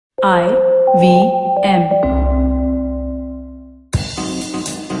IVM.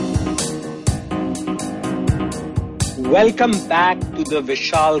 Welcome back to the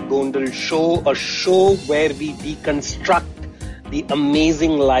Vishal Gondal show, a show where we deconstruct the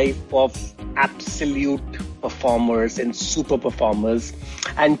amazing life of absolute performers and super performers.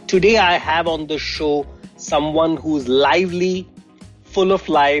 And today I have on the show someone who's lively, full of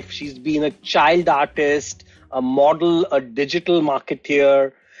life. She's been a child artist, a model, a digital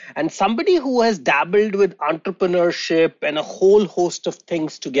marketeer, and somebody who has dabbled with entrepreneurship and a whole host of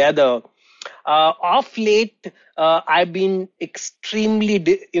things together. Of late, I've been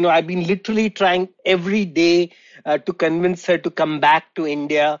I've been literally trying every day to convince her to come back to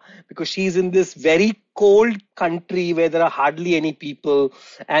India because she's in this very cold country where there are hardly any people,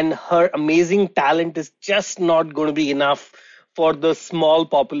 and her amazing talent is just not going to be enough for the small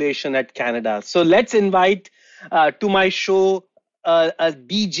population at Canada. So let's invite to my show a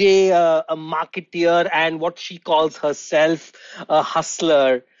DJ, a marketeer, and what she calls herself a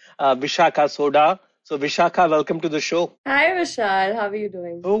hustler, Vishaka Sodha. So Vishaka, welcome to the show. Hi Vishal, how are you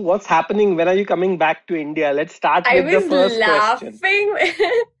doing? So what's happening? When are you coming back to India? Let's start with the first question.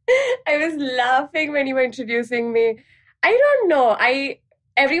 I was laughing when you were introducing me. I don't know.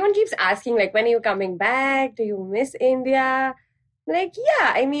 Everyone keeps asking, like, when are you coming back? Do you miss India? Like,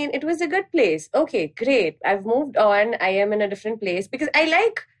 yeah, I mean, it was a good place. Okay, great. I've moved on. I am in a different place because I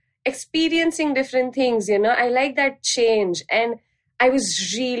like experiencing different things, I like that change. And I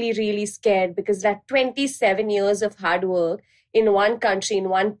was really, really scared because that 27 years of hard work in one country, in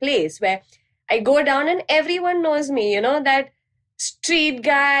one place where I go down and everyone knows me, that street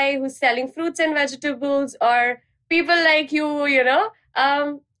guy who's selling fruits and vegetables, or people like you,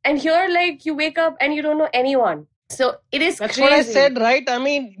 and here, like, you wake up and you don't know anyone. So it is That's crazy. what I said, right? I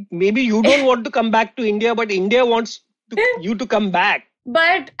mean, maybe you don't want to come back to India, but India wants you to come back.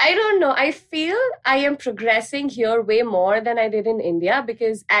 But I don't know. I feel I am progressing here way more than I did in India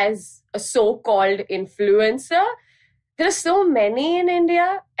because as a so-called influencer, there are so many in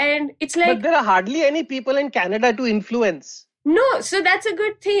India, and it's like... But there are hardly any people in Canada to influence. No, so that's a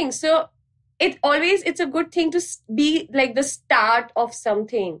good thing. So it's a good thing to be like the start of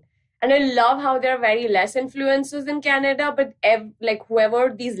something. And I love how there are very less influencers in Canada, but like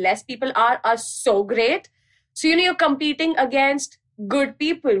whoever these less people are so great. So, you're competing against good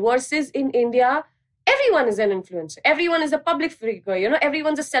people versus in India, everyone is an influencer. Everyone is a public figure,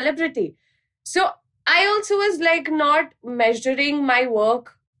 everyone's a celebrity. So I also was like not measuring my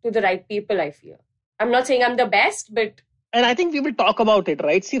work to the right people, I feel. I'm not saying I'm the best, but... And I think we will talk about it,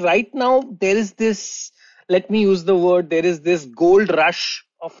 right? See, right now, there is this, let me use the word, there is this gold rush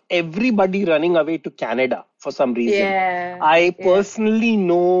of everybody running away to Canada for some reason. Yeah. I personally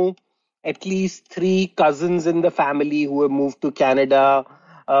know at least 3 cousins in the family who have moved to Canada.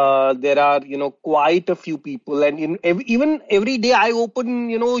 There are, quite a few people. And even every day I open,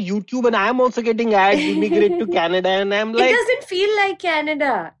 YouTube, and I'm also getting ads, immigrate to Canada. And I'm like... It doesn't feel like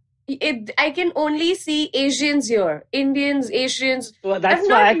Canada. I can only see Asians here. Indians, Asians. So that's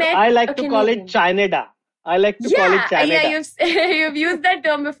why I like to call it China. I like to call it Canada. Yeah, you've used that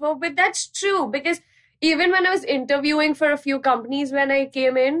term before, but that's true because even when I was interviewing for a few companies when I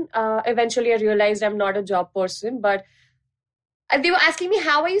came in, eventually I realized I'm not a job person, but they were asking me,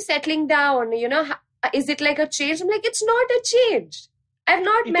 how are you settling down? Is it like a change? I'm like, it's not a change. I've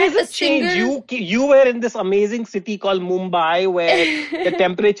not met a single... You were in this amazing city called Mumbai where the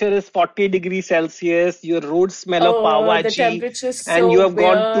temperature is 40 degrees Celsius, your roads smell of pav bhaji, and you have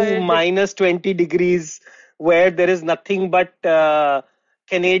gone to minus 20 degrees where there is nothing but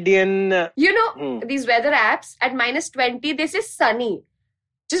Canadian... These weather apps at minus 20, they say sunny.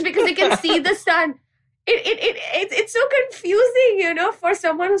 Just because they can see the sun. It's so confusing, for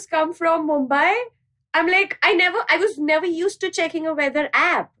someone who's come from Mumbai. I'm like, I was never used to checking a weather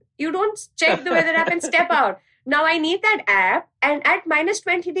app. You don't check the weather app and step out. Now I need that app, and at minus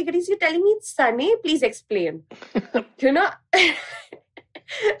 20 degrees, you're telling me it's sunny? Please explain.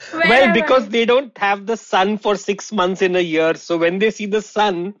 Well, because they don't have the sun for 6 months in a year. So when they see the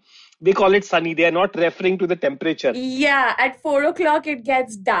sun, they call it sunny. They are not referring to the temperature. Yeah, at 4 o'clock, it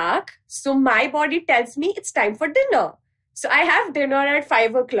gets dark. So my body tells me it's time for dinner. So I have dinner at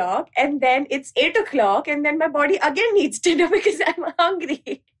 5 o'clock, and then it's 8 o'clock, and then my body again needs dinner because I'm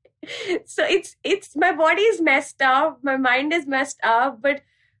hungry. So it's my body is messed up, my mind is messed up. But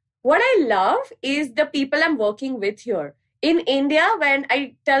what I love is the people I'm working with here. In India, when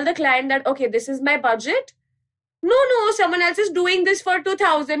I tell the client that, okay, this is my budget. No, someone else is doing this for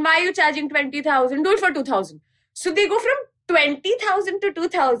 2,000. Why are you charging 20,000? Do it for 2,000. So they go from 20,000 to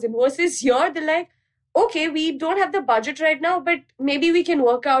 2,000 versus here, they're like, okay, we don't have the budget right now, but maybe we can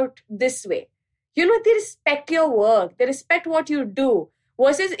work out this way. They respect your work. They respect what you do.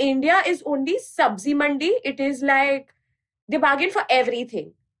 Versus India is only sabzi mandi. It is like they bargain for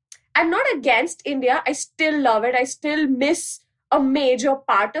everything. I'm not against India. I still love it. I still miss a major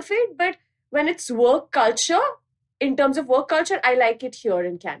part of it. But when it's work culture, in terms of work culture, I like it here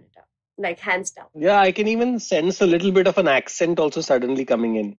in Canada. Like hands down. Yeah, I can even sense a little bit of an accent also suddenly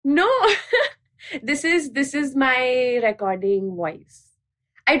coming in. No, this is my recording voice.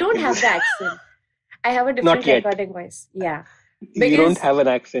 I don't have the accent. I have a different Not yet. recording voice. Yeah. You don't have an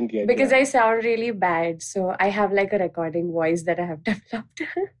accent yet. Because I sound really bad. So I have like a recording voice that I have developed.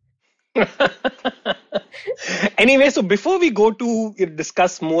 Anyway, so before we go to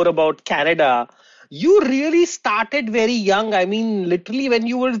discuss more about Canada, you really started very young. I mean, literally when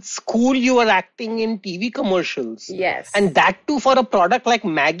you were in school, you were acting in TV commercials. Yes. And that too for a product like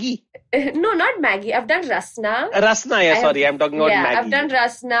Maggie. No, not Maggie. I've done Rasna. Rasna, yeah, sorry. I'm talking about Maggie. I've done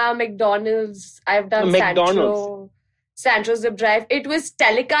Rasna, McDonald's. I've done Santro Zip Drive. It was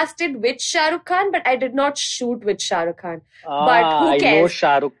telecasted with Shah Rukh Khan, but I did not shoot with Shah Rukh Khan. But who cares? I know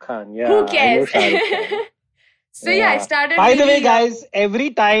Shah Rukh Khan. Yeah, who cares? I know Shah Rukh Khan. So yeah, I started. By the way, guys,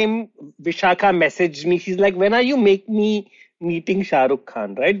 every time Vishaka messaged me, she's like, when are you meeting Shah Rukh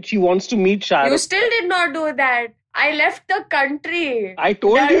Khan, right? She wants to meet Shah Rukh Khan. You still did not do that. I left the country. I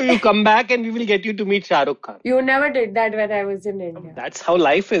told you come back and we will get you to meet Shah Rukh Khan. You never did that when I was in India. That's how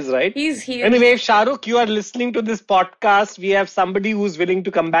life is, right? He's here. Anyway, Shah Rukh, you are listening to this podcast. We have somebody who's willing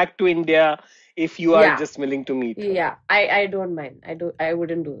to come back to India if you are just willing to meet her. Yeah, I don't mind. I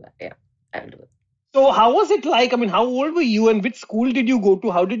wouldn't do that. Yeah, I'll do it. So how was it like? I mean, how old were you and which school did you go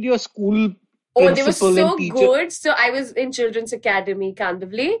to? How did your school they were so good. So I was in Children's Academy,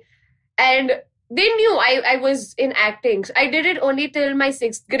 Kandivali, and they knew I was in acting. So I did it only till my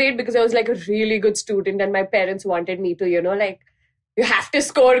 6th grade because I was like a really good student and my parents wanted me to, you have to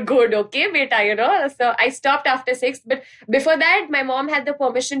score good, okay, beta, So I stopped after 6th. But before that, my mom had the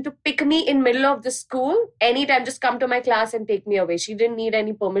permission to pick me in middle of the school. Anytime, just come to my class and take me away. She didn't need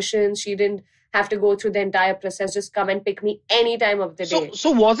any permission. She didn't have to go through the entire process. Just come and pick me any time of the day.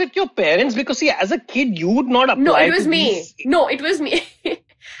 So was it your parents? Because see, as a kid, you would not apply. No, it was me. No, it was me.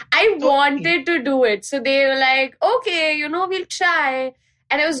 I wanted to do it. So they were like, okay, we'll try.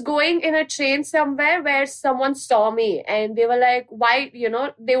 And I was going in a train somewhere where someone saw me and they were like, why,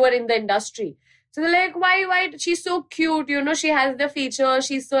 they were in the industry. So they're like, why? She's so cute. She has the feature.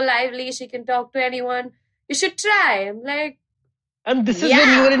 She's so lively. She can talk to anyone. You should try. I'm like, and this is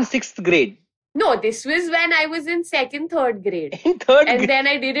when you were in 6th grade. No, this was when I was in 2nd, 3rd grade. In 3rd grade. And then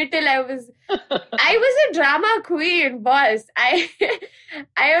I did it till I was a drama queen, boss. I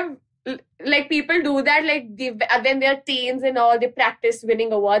have, like, people do that, like, when they're teens and all, they practice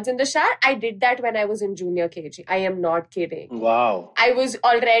winning awards in the shower. I did that when I was in junior KG. I am not kidding. Wow. I was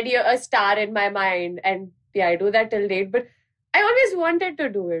already a star in my mind. And yeah, I do that till date. But I always wanted to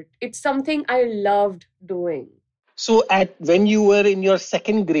do it. It's something I loved doing. So when you were in your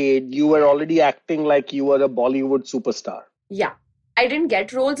 2nd grade, you were already acting like you were a Bollywood superstar. Yeah. I didn't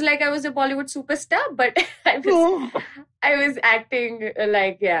get roles like I was a Bollywood superstar, but I was acting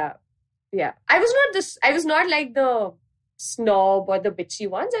like, yeah. I was not like the snob or the bitchy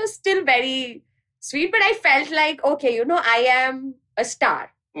ones. I was still very sweet, but I felt like, okay, I am a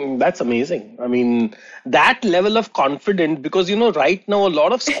star. That's amazing. I mean, that level of confidence, because, right now a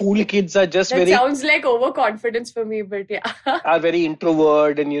lot of school kids are just that sounds like overconfidence for me, but yeah. Are very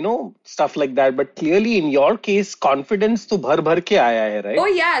introvert and, stuff like that. But clearly in your case, confidence to bhar ke aaya hai, right? Oh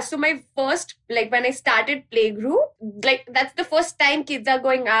yeah. So my first, when I started playgroup, that's the first time kids are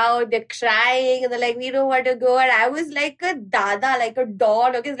going out, they're crying and they're like, we don't want to go. And I was like a dada, like a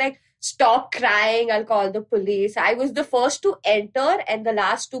doll. Okay, it's like, stop crying, I'll call the police. I was the first to enter and the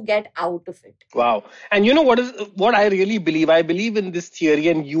last to get out of it. Wow. And what I really believe? I believe in this theory,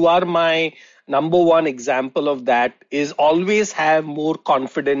 and you are my number one example of that, is always have more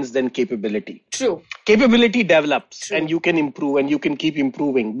confidence than capability. True. Capability develops. True. And you can improve and you can keep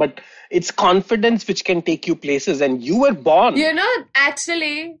improving. But it's confidence which can take you places, and you were born.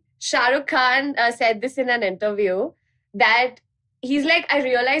 Actually, Shah Rukh Khan said this in an interview that he's like, I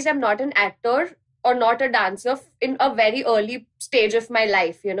realized I'm not an actor or not a dancer in a very early stage of my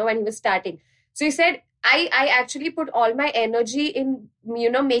life, when he was starting. So he said, I actually put all my energy in,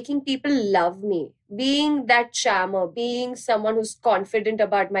 making people love me, being that charmer, being someone who's confident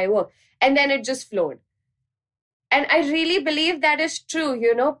about my work. And then it just flowed. And I really believe that is true.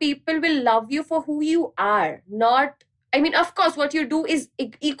 People will love you for who you are. Of course, what you do is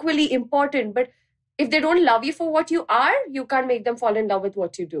equally important, but if they don't love you for what you are, you can't make them fall in love with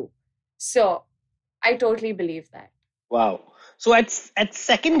what you do. So, I totally believe that. Wow. So at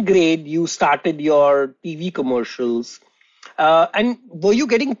second grade, you started your TV commercials. And were you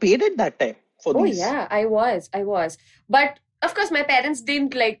getting paid at that time for Oh these? yeah, I was. But of course, my parents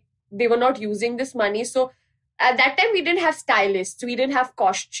didn't like, they were not using this money. So at that time, we didn't have stylists, we didn't have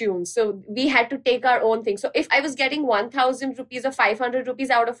costumes. So we had to take our own thing. So if I was getting 1,000 rupees or 500 rupees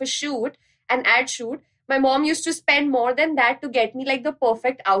out of a shoot, an ad shoot, my mom used to spend more than that to get me like the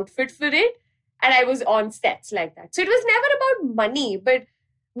perfect outfit for it. And I was on sets like that. So it was never about money, but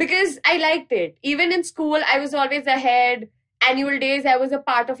because I liked it. Even in school, I was always ahead. Annual days, I was a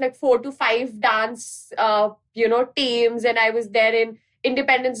part of like 4 to 5 dance teams, and I was there in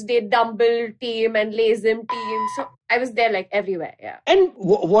Independence Day Dumble team and Lazim team. So I was there like everywhere. Yeah. And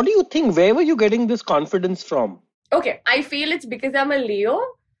what do you think? Where were you getting this confidence from? Okay, I feel it's because I'm a Leo.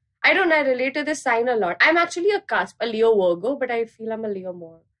 I don't know, I relate to this sign a lot. I'm actually a cusp, a Leo Virgo, but I feel I'm a Leo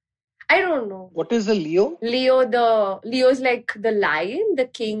more. I don't know. What is a Leo? Leo's like the lion, the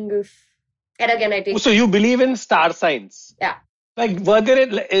king of, and again I take. So you believe in star signs? Yeah. Like,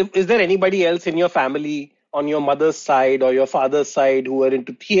 is there anybody else in your family on your mother's side or your father's side who are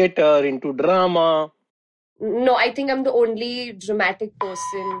into theater, into drama? No, I think I'm the only dramatic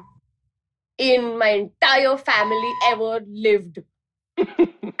person in my entire family ever lived.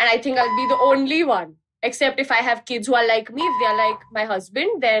 And I think I'll be the only one. Except if I have kids who are like me, if they're like my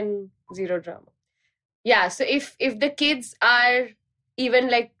husband, then zero drama. Yeah, so if the kids are even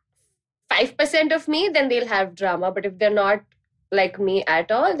like 5% of me, then they'll have drama. But if they're not like me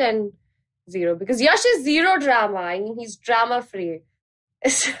at all, then zero. Because Yash is zero drama. I mean, he's drama free.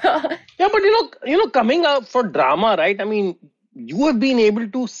 So, Yeah, but coming up for drama, right? I mean, you have been able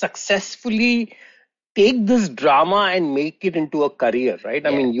to successfully take this drama and make it into a career, right?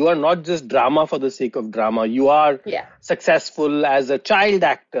 I Yeah. mean, you are not just drama for the sake of drama. You are successful as a child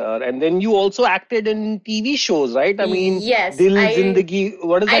actor, and then you also acted in TV shows, right? I mean, yes, Dil Zindagi,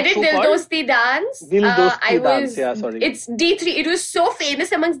 what is I that did show Dil called? Dosti Dance. Dil I Dosti Dance, was, yeah, sorry. It's D3. It was so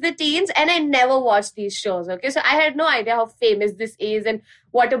famous amongst the teens, and I never watched these shows. Okay, so I had no idea how famous this is and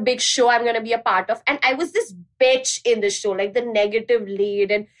what a big show I'm gonna be a part of. And I was this bitch in the show, like the negative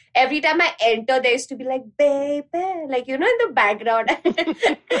lead. And every time I enter, there used to be like, baby, like, in the background. I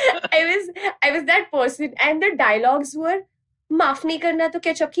was that person, and the dialogues were, माफ नहीं करना तो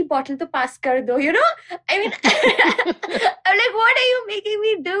ketchup की bottle तो pass कर दो, I mean, I'm like, what are you making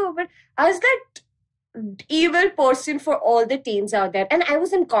me do? But I was that evil person for all the teens out there. And I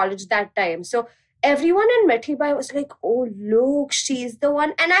was in college that time. So everyone in Methibai was like, oh, look, she's the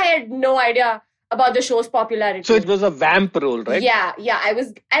one. And I had no idea about the show's popularity. So it was a vamp role, right? Yeah.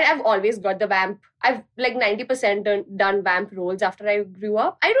 And I've always got the vamp. I've like 90% done vamp roles after I grew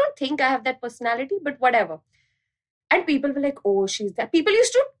up. I don't think I have that personality, but whatever. And people were like, oh, she's that. People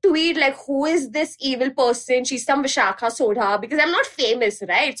used to tweet like, who is this evil person? She's some Vishaka Sodha, because I'm not famous,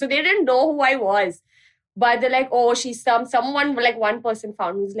 right? So they didn't know who I was. But they're like, oh, she's someone, like one person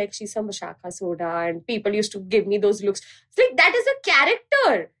found me, he's like, she's some Vishaka Sodha. And people used to give me those looks. It's like, that is a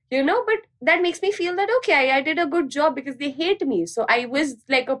character, but that makes me feel that, okay, I did a good job because they hate me. So I was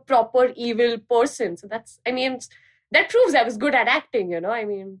like a proper evil person. So that proves I was good at acting, I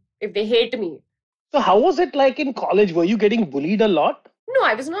mean, if they hate me. So how was it like in college? Were you getting bullied a lot? No,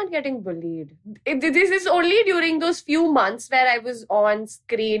 I was not getting bullied. This is only during those few months where I was on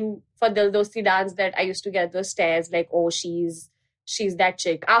screen for Dil Dosti Dance that I used to get those stares like, oh, she's that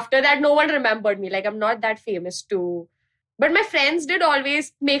chick. After that, no one remembered me. Like, I'm not that famous too. But my friends did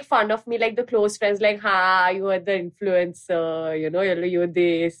always make fun of me, like the close friends, like, you are the influencer, you're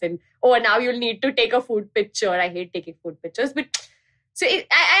this. And, oh, now you'll need to take a food picture. I hate taking food pictures. But so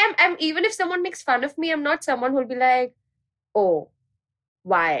I'm even if someone makes fun of me, I'm not someone who'll be like, oh,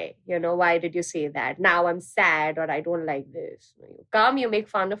 why? Why did you say that? Now I'm sad or I don't like this. You come, you make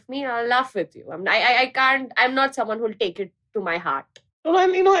fun of me, I'll laugh with you. I'm not someone who'll take it to my heart. No,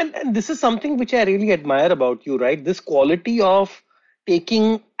 and this is something which I really admire about you, right? This quality of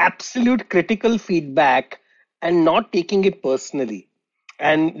taking absolute critical feedback and not taking it personally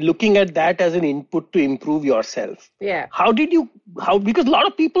and looking at that as an input to improve yourself. Yeah. Because a lot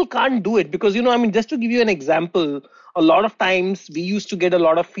of people can't do it because, just to give you an example, a lot of times we used to get a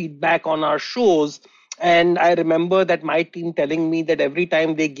lot of feedback on our shows. And I remember that my team telling me that every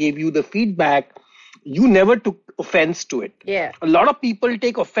time they gave you the feedback, you never took offense to it. Yeah. A lot of people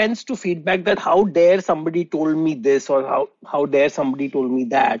take offense to feedback, that how dare somebody told me this, or how dare somebody told me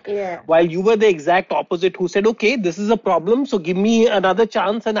that. Yeah. While you were the exact opposite, who said, okay, this is a problem, so give me another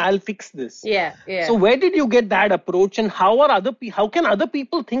chance and I'll fix this. Yeah. So Yeah. where did you get that approach, and how can other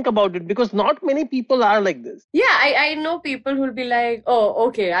people think about it? Because not many people are like this. Yeah, I know people who'll be like, oh,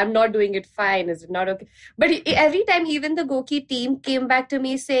 okay, I'm not doing it fine. Is it not okay? But every time, even the GOQii team came back to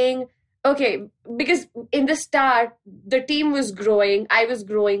me saying, okay, because in the start, the team was growing. I was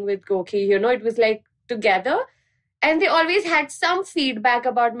growing with GOQii, it was like together. And they always had some feedback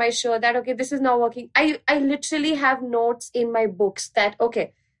about my show that, okay, this is not working. I literally have notes in my books that,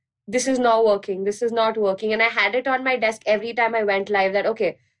 okay, this is not working, this is not working. And I had it on my desk every time I went live that,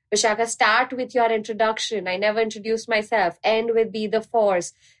 okay, Vishaka, start with your introduction. I never introduced myself. End with be the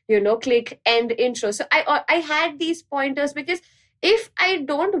force, click end intro. So I had these pointers because if I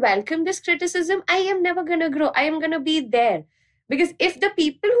don't welcome this criticism, I am never going to grow. I am going to be there. Because if the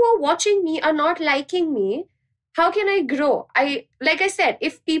people who are watching me are not liking me, how can I grow? Like I said,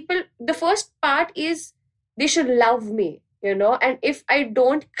 if people, the first part is they should love me, and if I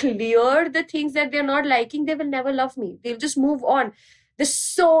don't clear the things that they're not liking, they will never love me. They'll just move on. There's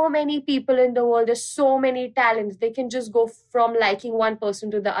so many people in the world, there's so many talents. They can just go from liking one person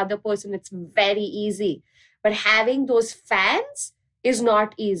to the other person. It's very easy. But having those fans is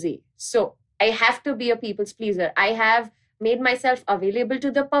not easy. So I have to be a people's pleaser. I have made myself available to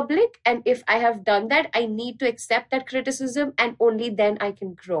the public, and if I have done that, I need to accept that criticism, and only then I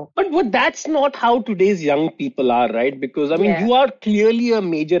can grow. But that's not how today's young people are, right? Because I mean, Yeah. you are clearly a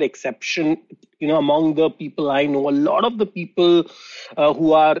major exception, among the people I know. A lot of the people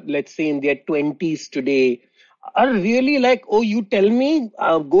who are, let's say, in their 20s today are really like, oh, you tell me,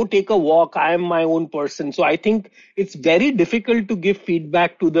 go take a walk. I am my own person. So I think it's very difficult to give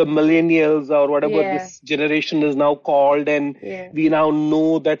feedback to the millennials, or whatever Yeah. this generation is now called. And Yeah. we now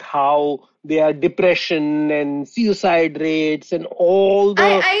know that how their depression and suicide rates and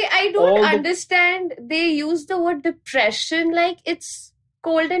I don't all the understand. They use the word depression like it's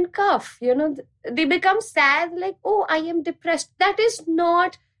cold and cough. They become sad like, oh, I am depressed. That is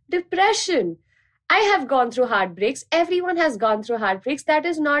not depression. I have gone through heartbreaks. Everyone has gone through heartbreaks. That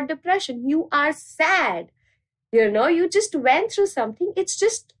is not depression. You are sad. You just went through something.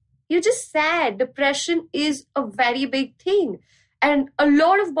 You're just sad. Depression is a very big thing. And a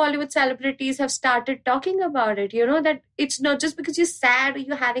lot of Bollywood celebrities have started talking about it, that it's not just because you're sad or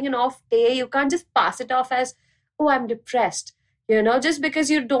you're having an off day, you can't just pass it off as, oh, I'm depressed. Just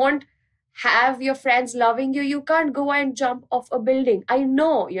because you don't have your friends loving you, you can't go and jump off a building. I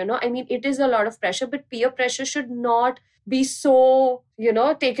know, I mean, it is a lot of pressure, but peer pressure should not be so,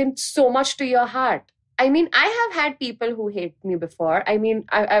 taken so much to your heart. I mean, I have had people who hate me before. I mean,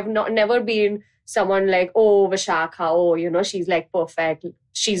 I've never been someone like, oh, Vishaka, oh, she's like perfect,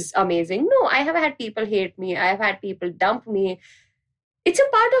 she's amazing. No, I have had people hate me. I have had people dump me. It's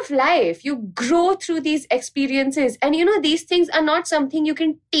a part of life. You grow through these experiences. And, these things are not something you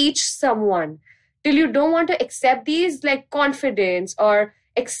can teach someone. Till you don't want to accept these, like confidence or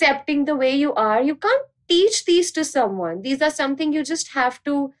accepting the way you are, you can't teach these to someone. These are something you just have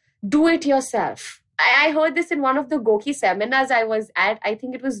to do it yourself. I heard this in one of the GOQii seminars I was at. I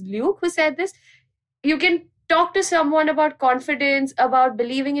think it was Luke who said this. You can talk to someone about confidence, about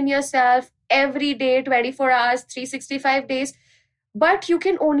believing in yourself every day, 24 hours, 365 days. But you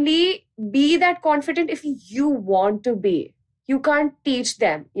can only be that confident if you want to be. You can't teach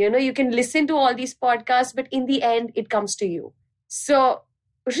them. You can listen to all these podcasts, but in the end, it comes to you. So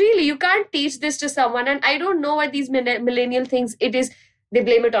really, you can't teach this to someone. And I don't know what these millennial things it is. They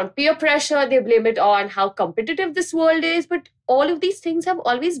blame it on peer pressure. They blame it on how competitive this world is. But all of these things have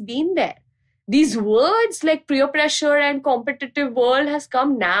always been there. These words like peer pressure and competitive world has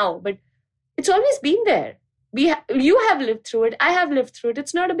come now, but it's always been there. You have lived through it. I have lived through it.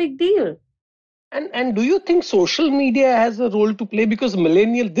 It's not a big deal. And do you think social media has a role to play? Because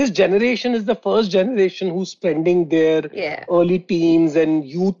this generation is the first generation who's spending their early teens and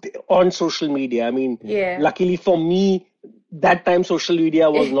youth on social media. I mean, luckily for me, that time social media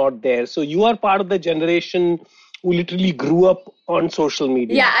was not there. So you are part of the generation who literally grew up on social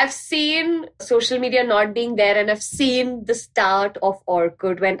media. Yeah, I've seen social media not being there, and I've seen the start of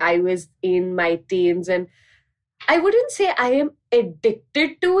Orkut when I was in my teens. And I wouldn't say I am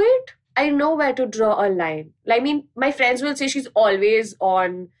addicted to it. I know where to draw a line. I mean, my friends will say she's always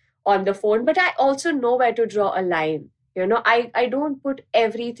on the phone, but I also know where to draw a line. I don't put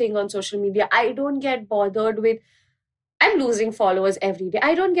everything on social media. I don't get bothered with, I'm losing followers every day.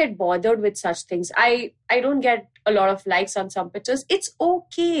 I don't get bothered with such things. I don't get a lot of likes on some pictures. It's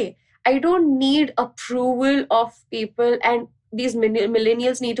okay. I don't need approval of people. And these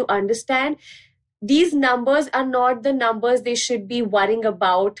millennials need to understand these numbers are not the numbers they should be worrying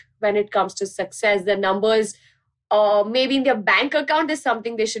about when it comes to success. The numbers, maybe in their bank account, is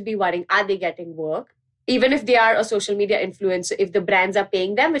something they should be worrying. Are they getting work? Even if they are a social media influencer, if the brands are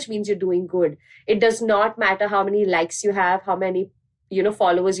paying them, which means you're doing good. It does not matter how many likes you have, how many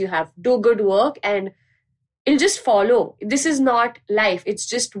followers you have. Do good work and it'll just follow. This is not life. It's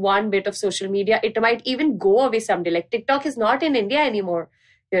just one bit of social media. It might even go away someday. Like TikTok is not in India anymore.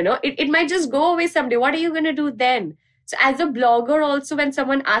 It might just go away someday. What are you going to do then? So as a blogger also, when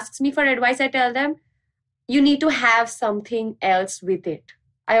someone asks me for advice, I tell them, you need to have something else with it.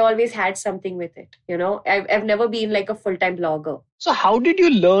 I always had something with it. I've never been like a full-time blogger. So how did you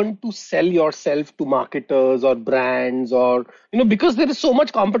learn to sell yourself to marketers or brands or, because there is so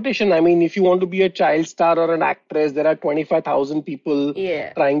much competition. I mean, if you want to be a child star or an actress, there are 25,000 people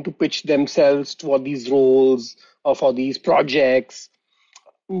trying to pitch themselves for these roles or for these projects.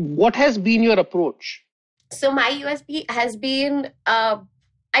 What has been your approach? So my USP has been, I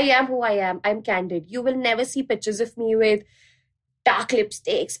am who I am. I'm candid. You will never see pictures of me with dark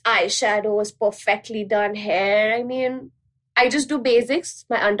lipsticks, eyeshadows, perfectly done hair. I mean, I just do basics.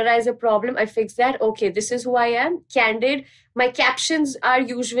 My under eye is a problem. I fix that. Okay, this is who I am. Candid. My captions are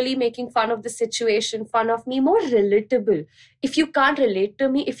usually making fun of the situation, fun of me, more relatable. If you can't relate to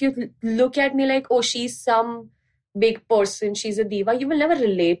me, if you look at me like, oh, she's some big person, she's a diva, you will never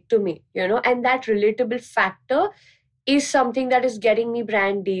relate to me, and that relatable factor is something that is getting me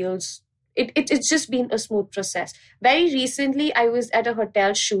brand deals. It's just been a smooth process. Very recently, I was at a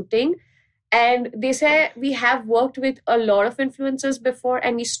hotel shooting and they said we have worked with a lot of influencers before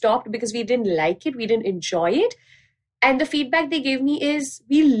and we stopped because we didn't like it, we didn't enjoy it. And the feedback they gave me is,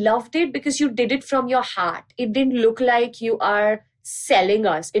 we loved it because you did it from your heart. It didn't look like you are selling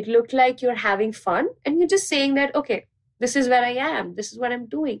us. It looked like you're having fun and you're just saying that, okay, this is where I am. This is what I'm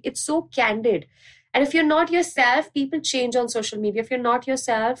doing. It's so candid. And if you're not yourself, people change on social media. If you're not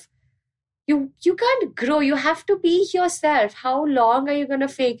yourself, you can't grow. You have to be yourself. How long are you going to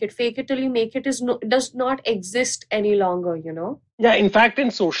fake it? Fake it till you make it does not exist any longer, Yeah, in fact,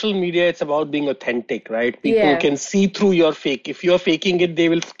 in social media, it's about being authentic, right? People can see through your fake. If you're faking it, they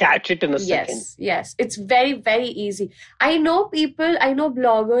will catch it in a second. Yes. It's very, very easy. I know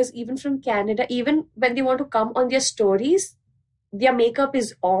bloggers, even from Canada, even when they want to come on their stories, their makeup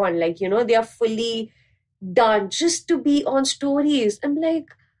is on. Like, they are fully done just to be on stories. I'm like,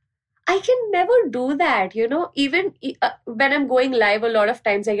 I can never do that, even when I'm going live, a lot of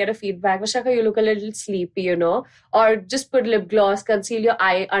times I get a feedback, Vishaka, you look a little sleepy, or just put lip gloss, conceal your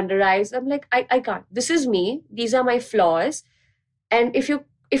under eyes. I'm like, I can't. This is me. These are my flaws. And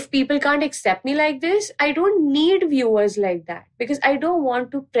if people can't accept me like this, I don't need viewers like that because I don't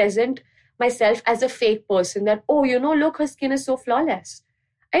want to present myself as a fake person that, oh, look, her skin is so flawless.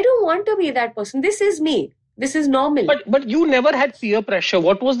 I don't want to be that person. This is me. This is normal. But you never had peer pressure.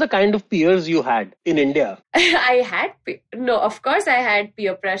 What was the kind of peers you had in India? Of course I had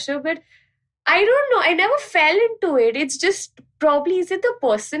peer pressure, but I don't know. I never fell into it. It's just probably, is it the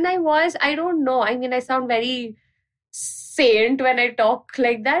person I was? I don't know. I mean, I sound very saint when I talk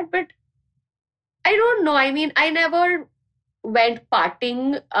like that, but I don't know. I mean, I never went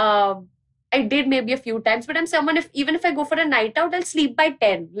partying. I did maybe a few times, but I'm someone, even if I go for a night out, I'll sleep by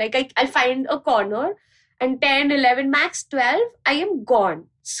 10. Like I'll find a corner. And 10, 11, max 12, I am gone.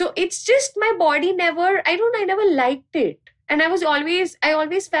 So it's just my body I never liked it. And I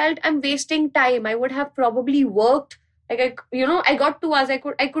always felt I'm wasting time. I would have probably worked. Like, I got 2 hours.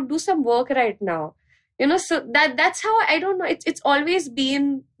 I could do some work right now. So that's how, I don't know. It's always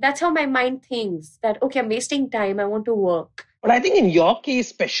been, that's how my mind thinks that, okay, I'm wasting time. I want to work. But I think in your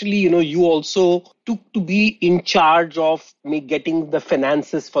case, especially, you also took to be in charge of getting the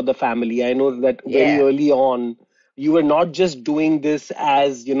finances for the family. I know that very early on, you were not just doing this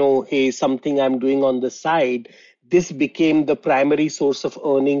as, hey, something I'm doing on the side. This became the primary source of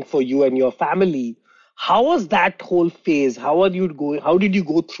earning for you and your family. How was that whole phase? How did you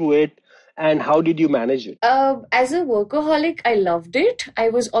go through it? And how did you manage it? As a workaholic, I loved it. I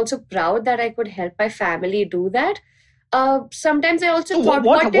was also proud that I could help my family do that. Sometimes I also thought,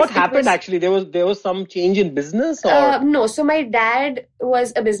 what happened actually? There was some change in business or? No. So my dad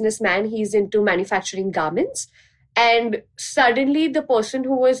was a businessman. He's into manufacturing garments. And suddenly the person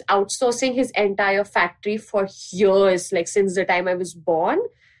who was outsourcing his entire factory for years, like since the time I was born,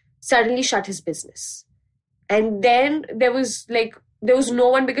 suddenly shut his business. And then there was no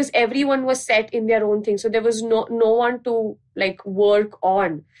one because everyone was set in their own thing. So there was no one to work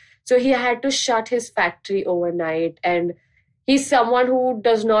on. So he had to shut his factory overnight. And He's someone who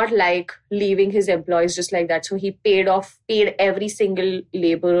does not like leaving his employees just like that. So he paid every single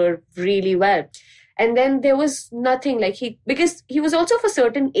laborer really well. And then there was nothing like because he was also of a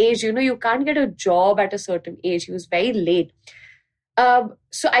certain age, you can't get a job at a certain age. He was very late.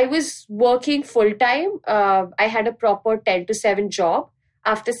 So I was working full time. I had a proper 10 to 7 job.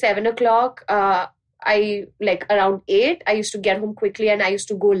 After 7 o'clock, I like around 8, I used to get home quickly and I used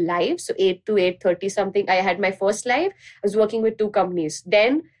to go live. So 8 to 8:30 something, I had my first live. I was working with 2 companies.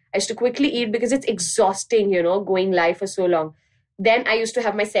 Then I used to quickly eat because it's exhausting, going live for so long. Then I used to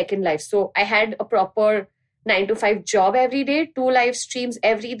have my second live. So I had a proper 9 to 5 job every day, 2 live streams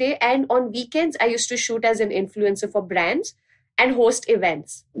every day. And on weekends, I used to shoot as an influencer for brands and host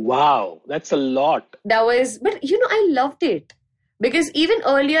events. Wow, that's a lot. But I loved it. Because even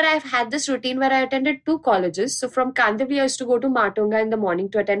earlier, I've had this routine where I attended 2 colleges. So from Kandivali, I used to go to Matunga in the morning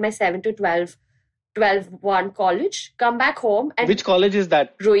to attend my 7 to 12 college, come back home. And which college is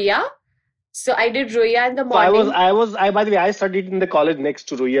that? Ruia. So I did Ruia in the morning. By the way, I studied in the college next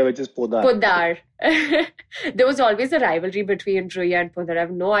to Ruia, which is Podar. Podar. There was always a rivalry between Ruia and Podar. I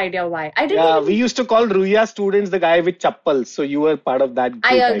have no idea why. We used to call Ruia students the guy with chappals. So you were part of that group.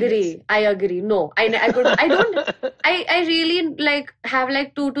 I agree. No, I really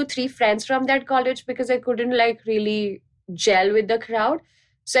have 2 to 3 friends from that college because I couldn't really gel with the crowd.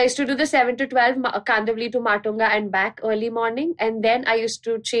 So I used to do the 7 to 12, Kandivali to Matunga and back early morning. And then I used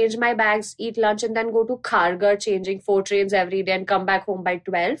to change my bags, eat lunch, and then go to Kharghar, changing 4 trains every day and come back home by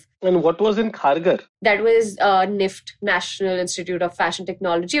 12. And what was in Kharghar? That was NIFT, National Institute of Fashion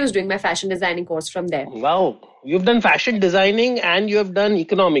Technology. I was doing my fashion designing course from there. Wow. You've done fashion designing and you have done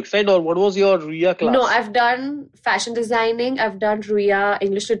economics, right? Or what was your RUIA class? No, I've done fashion designing. I've done RUIA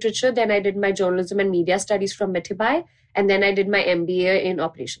English literature. Then I did my journalism and media studies from Mithibai. And then I did my MBA in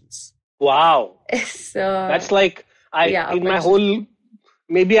operations. Wow. So that's like,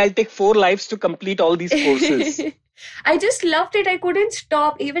 maybe I'll take 4 lives to complete all these courses. I just loved it. I couldn't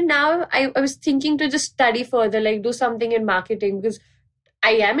stop. Even now, I was thinking to just study further, do something in marketing because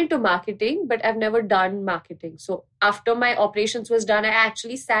I am into marketing, but I've never done marketing. So after my operations was done, I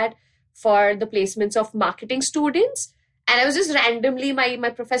actually sat for the placements of marketing students. And I was just randomly,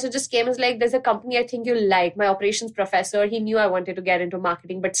 my professor just came and was like, there's a company I think you'll like. My operations professor, he knew I wanted to get into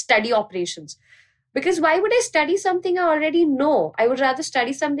marketing, but study operations. Because why would I study something I already know? I would rather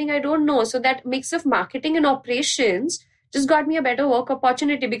study something I don't know. So that mix of marketing and operations just got me a better work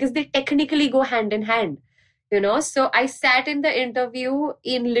opportunity because they technically go hand in hand. So I sat in the interview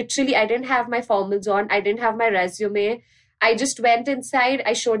literally, I didn't have my formals on. I didn't have my resume. I just went inside.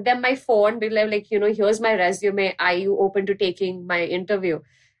 I showed them my phone. They were like, here's my resume. Are you open to taking my interview?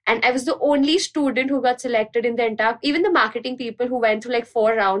 And I was the only student who got selected in the entire, even the marketing people who went through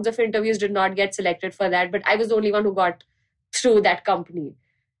 4 rounds of interviews did not get selected for that. But I was the only one who got through that company.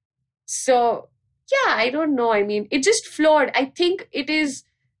 So, yeah, I don't know. I mean, it just flowed. I think it is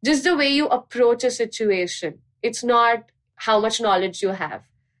just the way you approach a situation. It's not how much knowledge you have.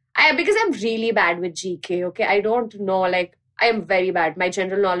 Because I'm really bad with GK, okay? I don't know, I am very bad. My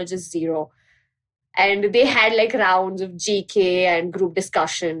general knowledge is 0. And they had rounds of GK and group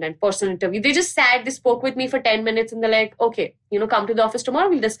discussion and personal interview. They just sat, they spoke with me for 10 minutes and they're like, okay, come to the office tomorrow,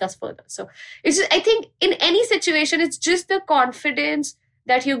 we'll discuss further. So it's just, I think in any situation, it's just the confidence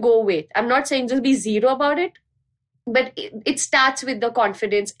that you go with. I'm not saying just be 0 about it, but it starts with the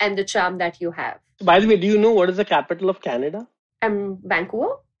confidence and the charm that you have. By the way, do you know what is the capital of Canada?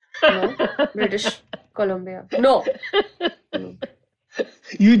 Vancouver? No. British Columbia. No.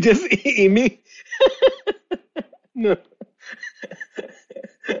 You just Amy. No.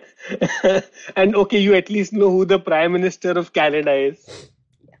 And okay, you at least know who the Prime Minister of Canada is.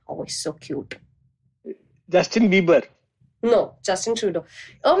 Oh, he's so cute. Justin Bieber. No, Justin Trudeau.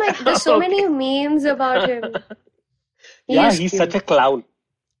 Oh my, there's so many memes about him. He's cute. Such a clown.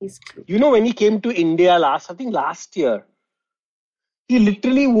 He's cute. When he came to India last year, he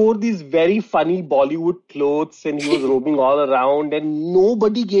literally wore these very funny Bollywood clothes and he was roaming all around and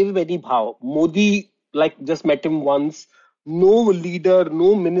nobody gave him any bhav. Modi just met him once. No leader,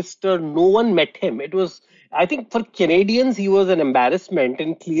 no minister, no one met him. It was, I think for Canadians, he was an embarrassment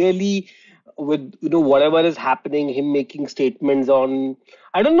and clearly with, whatever is happening, him making statements on,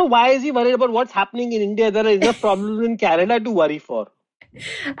 I don't know why is he worried about what's happening in India. There are enough problems in Canada to worry for.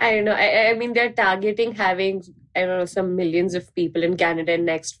 I don't know. I mean, they're targeting having, some millions of people in Canada in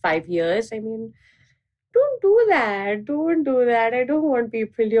next 5 years. I mean, don't do that. Don't do that. I don't want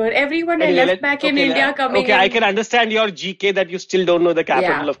people here. Everyone I left back in India coming in. I can understand your GK that you still don't know the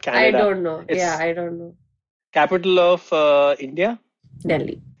capital of Canada. I don't know. I don't know. Capital of India?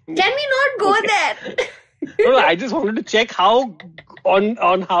 Delhi. Can we not go there? No, I just wanted to check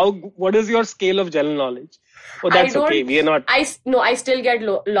what is your scale of general knowledge. Oh, I that's okay. don't, We are not. no, I still get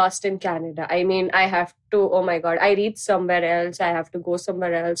lost in Canada. I mean, I have to, oh my God, I reach somewhere else. I have to go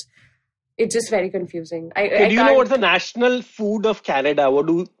somewhere else. It's just very confusing. Okay, I do you know what's can't, the national food of Canada? What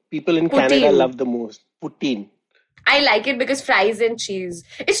do people in Canada poutine. love the most? Poutine. I like it because fries and cheese.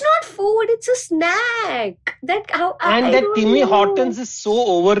 It's not food, it's a snack. That how And I that don't Timmy know. Hortons is so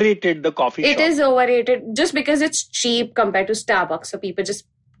overrated, the coffee It shop. is overrated just because it's cheap compared to Starbucks. So people just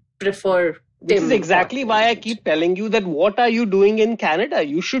prefer Which is Tim exactly why I Hortons. keep telling you that what are you doing in Canada?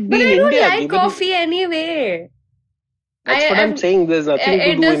 You should But be in I don't India, like given coffee anyway. I that's what I'm am. saying. There's nothing to It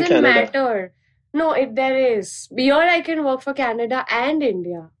do in doesn't Canada. matter. No, there is. Here I can work for Canada and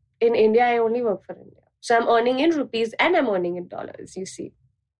India. In India, I only work for India. So I'm earning in rupees and I'm earning in dollars. You see.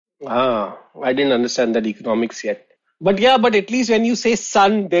 Ah, I didn't understand that economics yet. But yeah, but at least when you say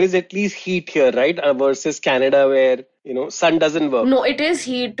sun, there is at least heat here, right? Versus Canada where, sun doesn't No, work. it is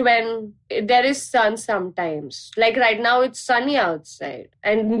heat when there is sun sometimes. Like right now, it's sunny outside.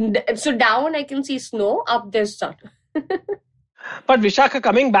 And so down, I can see snow. Up, there's sun. But Vishaka,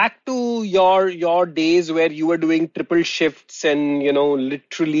 coming back to your days where you were doing triple shifts and,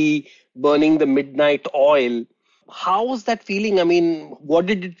 literally burning the midnight oil, how was that feeling? I mean, what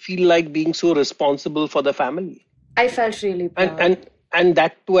did it feel like being so responsible for the family? I felt really And proud. and and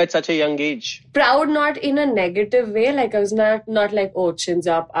that too at such a young age. Proud, not in a negative way. Like I was not like, oh, chins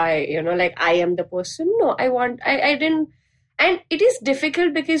up. Like I am the person. No, I didn't. And it is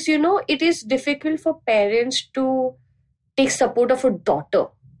difficult because, it is difficult for parents to take support of a daughter.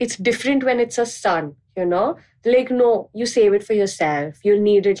 It's different when it's a son. Like, no, you save it for yourself. You'll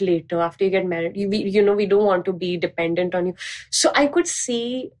need it later after you get married. We don't want to be dependent on you. So I could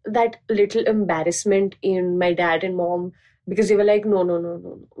see that little embarrassment in my dad and mom because they were like, no, no, no, no,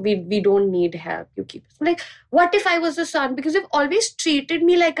 no. We don't need help. You keep it. I'm like, what if I was a son? Because they've always treated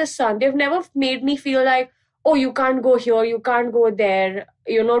me like a son. They've never made me feel like, oh, you can't go here, you can't go there,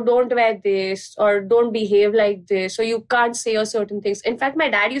 don't wear this, or don't behave like this, or you can't say a certain things. In fact, my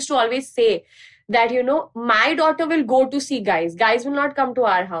dad used to always say that, my daughter will go to see guys. Guys will not come to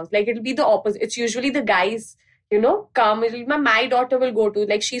our house. Like, it'll be the opposite. It's usually the guys, come. My daughter will go to,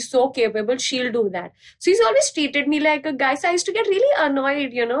 like, she's so capable, she'll do that. So he's always treated me like a guy. So I used to get really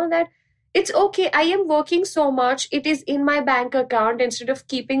annoyed, that it's okay. I am working so much. It is in my bank account. Instead of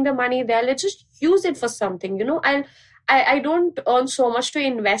keeping the money there, let's just use it for something. I don't earn so much to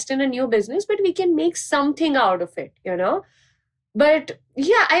invest in a new business, but we can make something out of it. But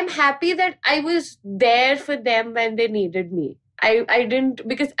yeah, I'm happy that I was there for them when they needed me. I didn't,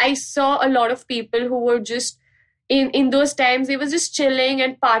 because I saw a lot of people who were just in those times, they were just chilling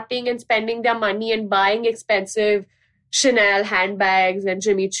and partying and spending their money and buying expensive Chanel handbags and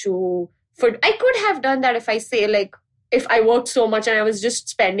Jimmy Choo. I could have done that if I worked so much and I was just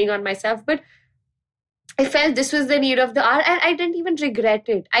spending on myself, but I felt this was the need of the hour and I didn't even regret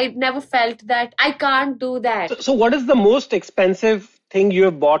it. I never felt that I can't do that. So what is the most expensive thing you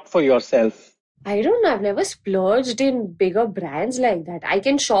have bought for yourself? I don't know. I've never splurged in bigger brands like that. I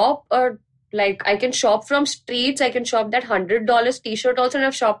can shop I can shop from streets. I can shop that $100 t-shirt also, and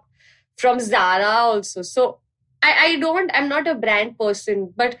I've shopped from Zara also. So I'm not a brand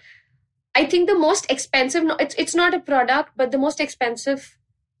person, but I think the most expensive, no, it's not a product, but the most expensive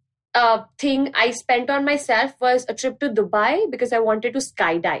thing I spent on myself was a trip to Dubai because I wanted to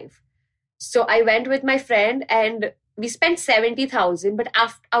skydive. So I went with my friend and we spent 70,000, but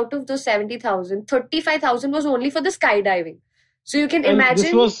out of those 70,000, 35,000 was only for the skydiving. So you can And this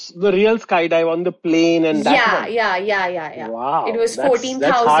imagine. was the real skydive on the plane and that Yeah, one. yeah, yeah, yeah, yeah. It Wow, was that's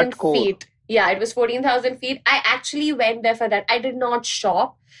 14,000 hardcore. feet. Yeah, it was 14,000 feet. I actually went there for that. I did not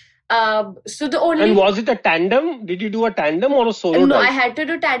shop. So the And only. was it a tandem? Did you do a tandem or a solo No, I dive? had to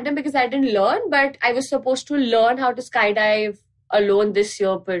do tandem because I didn't learn, but I was supposed to learn how to skydive alone this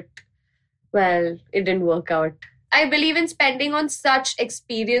year, but well, it didn't work out. I believe in spending on such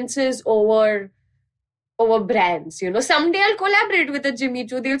experiences over brands. Someday I'll collaborate with a Jimmy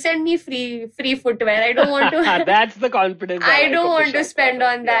Choo. They'll send me free footwear. I don't want to. That's the confidence I I like don't of want to spend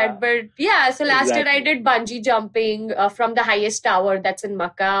Vishaka. on Yeah, that. But yeah, so last year I exactly. did bungee jumping from the highest tower that's in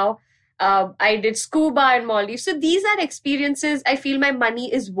Macau. I did scuba and Maldives. So these are experiences I feel my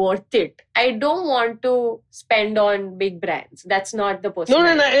money is worth it. I don't want to spend on big brands. That's not the No, person no,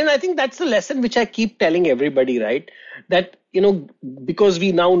 I no, am. and I think that's the lesson which I keep telling everybody, right? That, because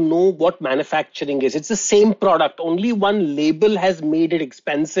we now know what manufacturing is, it's the same product, only one label has made it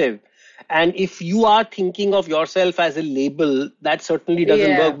expensive. And if you are thinking of yourself as a label, that certainly doesn't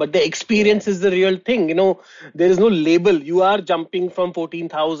Yeah. work. But the experience Yeah. is the real thing. There is no label. You are jumping from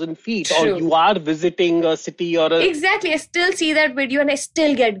 14,000 feet, or True. you are visiting a city or a. Exactly. I still see that video and I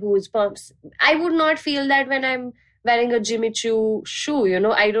still get goosebumps. I would not feel that when I'm wearing a Jimmy Choo shoe.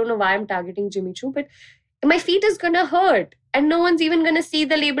 I don't know why I'm targeting Jimmy Choo, but my feet is gonna hurt and no one's even gonna see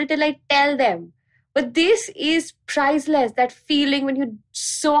the label till I tell them. But this is priceless. That feeling when you're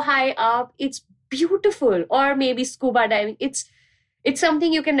so high up, it's beautiful. Or maybe scuba diving. It's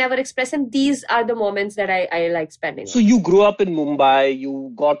something you can never express, and these are the moments that I like spending So on. you grew up in Mumbai,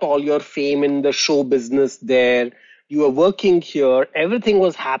 you got all your fame in the show business there, you were working here, everything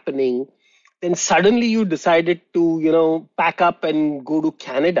was happening. Then suddenly you decided to, pack up and go to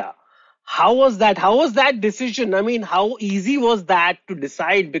Canada. How was that? How was that decision? I mean, how easy was that to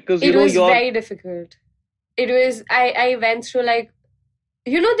decide? Because, It was you're. very difficult. It was I went through like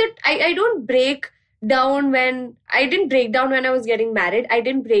that I don't break down when I didn't break down when I was getting married. I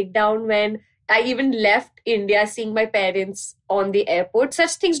didn't break down when I even left India seeing my parents on the airport.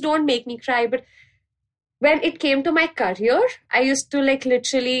 Such things don't make me cry. But when it came to my career, I used to like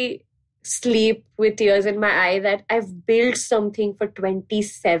literally sleep with tears in my eye that I've built something for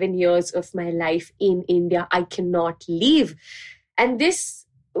 27 years of my life in India. I cannot leave. And this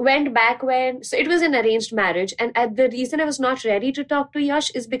went back when, so it was an arranged marriage. And the reason I was not ready to talk to Yash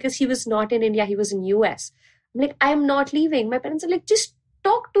is because he was not in India, he was in US. I'm like, I'm not leaving. My parents are like, just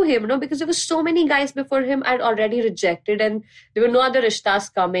talk to him, because there were so many guys before him I'd already rejected, and there were no other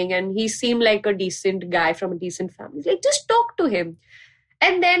rishtas coming, and he seemed like a decent guy from a decent family. Like, just talk to him.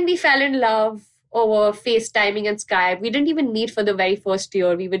 And then we fell in love over FaceTiming and Skype. We didn't even meet for the very first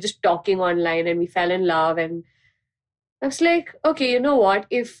year. We were just talking online and we fell in love. And I was like, okay, you know what?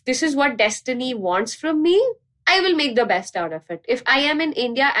 If this is what destiny wants from me, I will make the best out of it. If I am in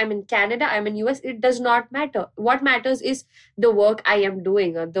India, I'm in Canada, I'm in US, it does not matter. What matters is the work I am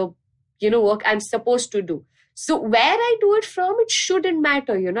doing, or the work I'm supposed to do. So where I do it from, it shouldn't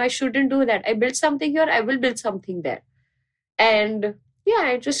matter. I shouldn't do that. I built something here, I will build something there. And yeah,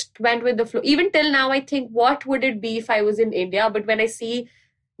 I just went with the flow. Even till now, I think, what would it be if I was in India? But when I see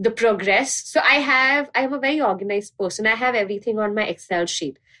the progress, so I am a very organized person. I have everything on my Excel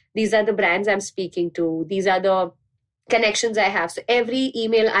sheet. These are the brands I'm speaking to. These are the connections I have. So every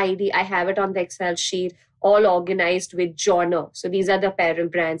email ID, I have it on the Excel sheet, all organized with genre. So these are the apparel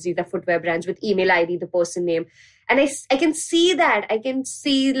brands, these are footwear brands with email ID, the person name. And I can see that. I can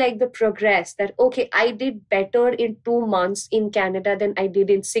see like the progress that, okay, I did better in 2 months in Canada than I did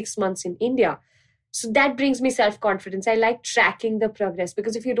in 6 months in India. So that brings me self-confidence. I like tracking the progress,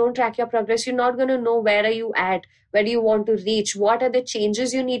 because if you don't track your progress, you're not going to know where are you at, where do you want to reach, what are the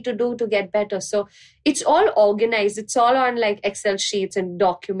changes you need to do to get better. So it's all organized. It's all on like Excel sheets and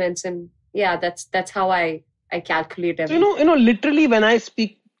documents. And yeah, that's how I calculate So, everything. literally when I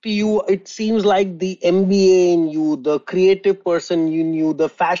speak to you, it seems like the MBA in you, the creative person in you, the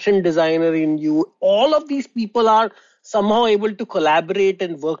fashion designer in you, all of these people are somehow able to collaborate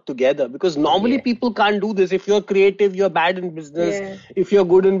and work together, because normally Yeah. people can't do this. If you're creative, you're bad in business. Yeah. If you're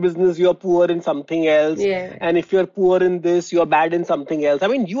good in business, you're poor in something else. Yeah. And if you're poor in this, you're bad in something else. I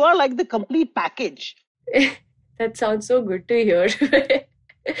mean, you are like the complete package. That sounds so good to hear.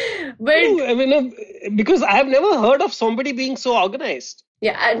 But I mean, because I have never heard of somebody being so organized.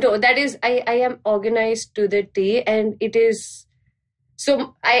 yeah, no, that is, I am organized to the T, and it is.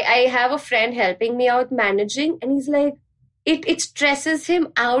 So I have a friend helping me out managing, and he's like, it stresses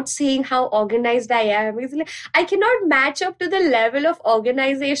him out seeing how organized I am. He's like, I cannot match up to the level of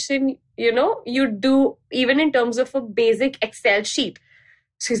organization, you do, even in terms of a basic Excel sheet.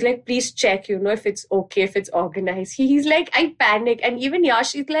 So he's like, please check, if it's okay, if it's organized. He's like, I panic. And even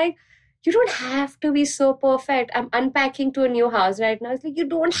Yash is like, you don't have to be so perfect. I'm unpacking to a new house right now. It's like, you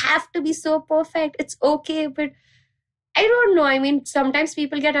don't have to be so perfect. It's okay. But I don't know. I mean, sometimes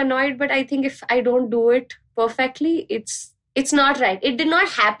people get annoyed, but I think if I don't do it perfectly, it's not right. It did not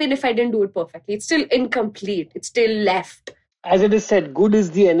happen if I didn't do it perfectly. It's still incomplete. It's still left. As it is said, good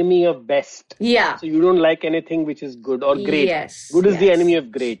is the enemy of best. Yeah. So you don't like anything which is good or great. Yes. Good is the enemy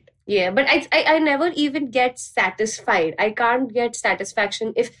of great. Yeah, but I never even get satisfied. I can't get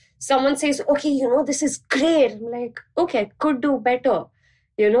satisfaction if someone says, okay, this is great. I'm like, okay, could do better,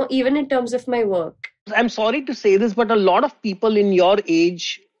 even in terms of my work. I'm sorry to say this, but a lot of people in your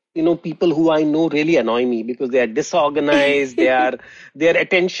age, people who I know really annoy me because they are disorganized. Their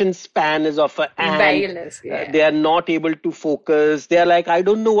attention span is of an ant. Very less, yeah. They are not able to focus. They are like, I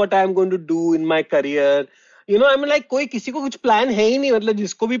don't know what I'm going to do in my career. I mean, like कोई किसी को कुछ plan है ही नहीं, मतलब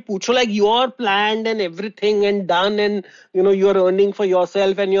जिसको भी पूछो, like you are planned and everything and done, and you are earning for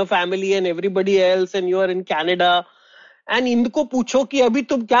yourself and your family and everybody else, and you are in Canada. And इनको पूछो कि अभी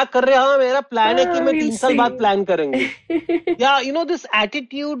तुम क्या कर रहे हो? हाँ, मेरा प्लान है कि मैं We'll 3 साल बाद see. प्लान करेंगे. Yeah, this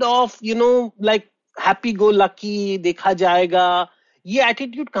attitude of, like happy go lucky, देखा जाएगा, ये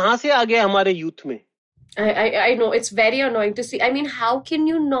attitude कहाँ से आ गया हमारे youth में? I know it's very annoying to see. I mean, how can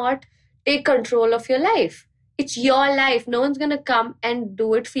you not take control of your life? It's your life. No one's gonna come and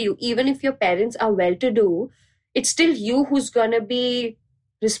do it for you. Even if your parents are well to do, it's still you who's gonna be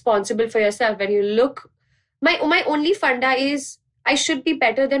responsible for yourself. When you look, my only funda is I should be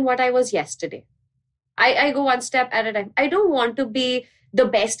better than what I was yesterday. I go one step at a time. I don't want to be the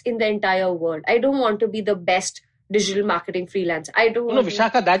best in the entire world. I don't want to be the best digital marketing freelancer. I don't No, want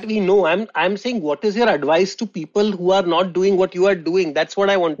Vishaka, that we know. I'm saying, what is your advice to people who are not doing what you are doing? That's what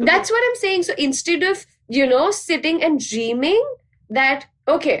I want to know. That's what I'm saying. So instead of, sitting and dreaming that,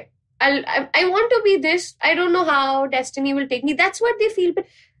 okay, I want to be this, I don't know how destiny will take me. That's what they feel. But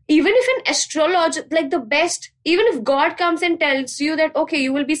even if an astrologer, like the best, even if God comes and tells you that, okay,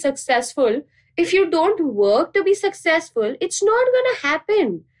 you will be successful, if you don't work to be successful, it's not going to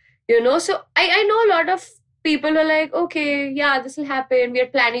happen. So I know a lot of people are like, okay, yeah, this will happen. We are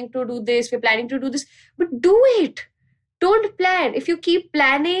planning to do this. We're planning to do this. But do it. Don't plan. If you keep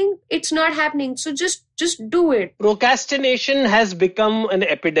planning, it's not happening. So just do it. Procrastination has become an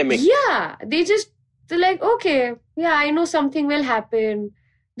epidemic. Yeah. They're like, okay, yeah, I know something will happen.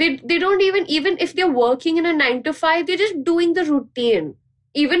 They don't even if they're working in a 9 to 5, they're just doing the routine.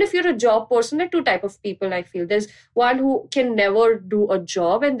 Even if you're a job person, there are two type of people, I feel. There's one who can never do a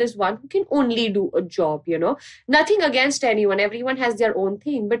job, and there's one who can only do a job, Nothing against anyone. Everyone has their own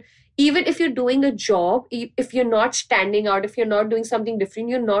thing. But even if you're doing a job, if you're not standing out, if you're not doing something different,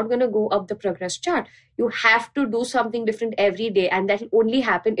 you're not going to go up the progress chart. You have to do something different every day. And that will only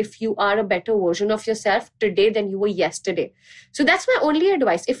happen if you are a better version of yourself today than you were yesterday. So that's my only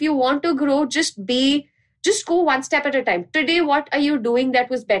advice. If you want to grow, just go one step at a time. Today, what are you doing that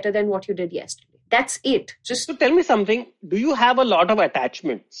was better than what you did yesterday? That's it. So tell me something. Do you have a lot of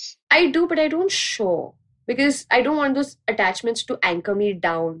attachments? I do, but I don't show. Because I don't want those attachments to anchor me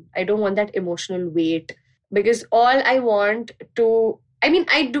down. I don't want that emotional weight. Because all I want to,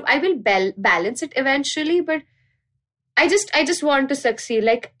 I will balance it eventually, but I just want to succeed.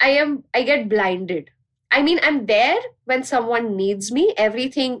 Like I get blinded. I'm there when someone needs me.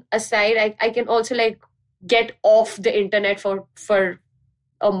 Everything aside, I can also like get off the internet for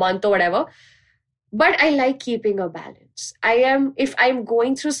a month or whatever. But I like keeping a balance. If I'm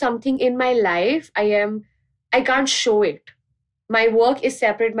going through something in my life, I can't show it. My work is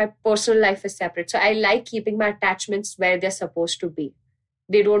separate. My personal life is separate. So I like keeping my attachments where they're supposed to be.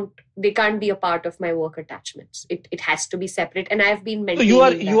 They can't be a part of my work attachments. It has to be separate. And I've been maintaining So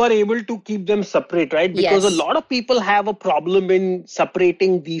you are able to keep them separate, right? Because Yes. a lot of people have a problem in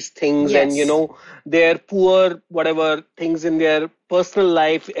separating these things. Yes. And their poor whatever things in their personal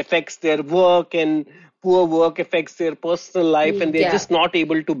life affects their work, and poor work affects their personal life, and they're Yeah. just not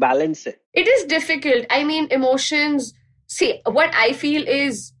able to balance it. It is difficult. Emotions. See, what I feel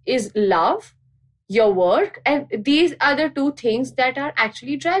is love, your work, and these are the two things that are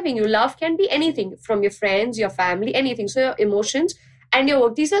actually driving you. Love can be anything from your friends, your family, anything. So your emotions and your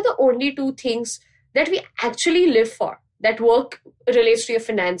work, these are the only two things that we actually live for. That work relates to your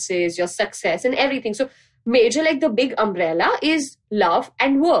finances, your success, and everything. So major, like the big umbrella, is love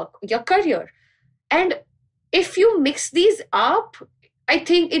and work, your career. And if you mix these up, I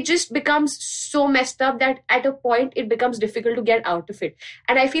think it just becomes so messed up that at a point it becomes difficult to get out of it.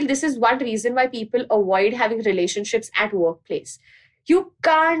 And I feel this is one reason why people avoid having relationships at workplace. You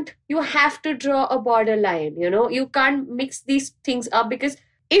have to draw a borderline, you can't mix these things up, because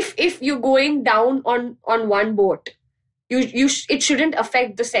if you're going down on one boat, it shouldn't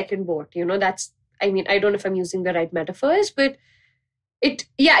affect the second boat, that's, I don't know if I'm using the right metaphors, but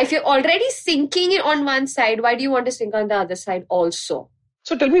if you're already sinking on one side, why do you want to sink on the other side also?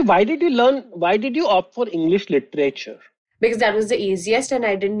 So tell me, why did you opt for English literature? Because that was the easiest and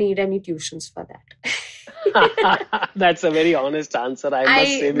I didn't need any tuitions for that. That's a very honest answer, I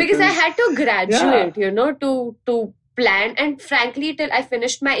must say. Because I had to graduate, to plan. And frankly, till I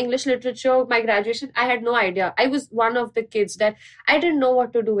finished my English literature, my graduation, I had no idea. I was one of the kids that I didn't know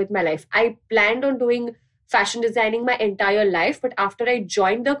what to do with my life. I planned on doing fashion designing my entire life. But after I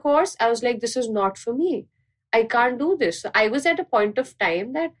joined the course, I was like, this is not for me. I can't do this. So I was at a point of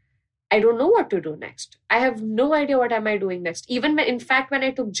time that I don't know what to do next. I have no idea what am I doing next. Even when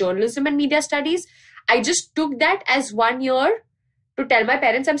I took journalism and media studies, I just took that as 1 year to tell my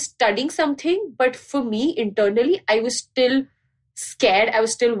parents I'm studying something. But for me, internally, I was still scared. I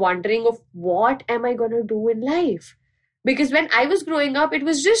was still wondering of what am I going to do in life? Because when I was growing up, it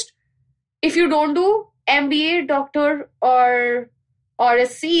was just, if you don't do MBA, doctor, or a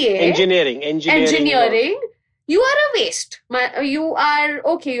CA, engineering, you are a waste. You are,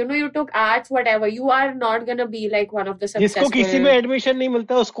 okay, you took arts, whatever. You are not going to be like one of the successful. जिसको किसी में admission नहीं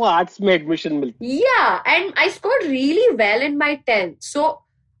मिलता उसको arts में admission मिलता. Yeah, and I scored really well in my 10th. So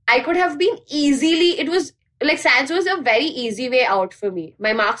I could have been easily, it was like science was a very easy way out for me.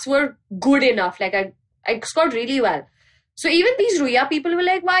 My marks were good enough. Like I scored really well. So even these Ruya people were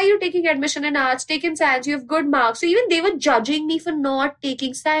like, why are you taking admission in arts? Take in science, you have good marks. So even they were judging me for not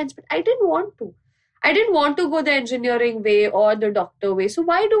taking science, but I didn't want to. I didn't want to go the engineering way or the doctor way. So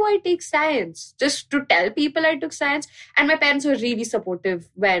why do I take science? Just to tell people I took science. And my parents were really supportive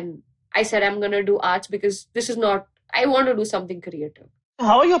when I said I'm going to do arts, because this is not, I want to do something creative.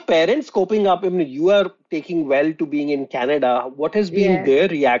 How are your parents coping up? I mean, you are taking well to being in Canada. What has been their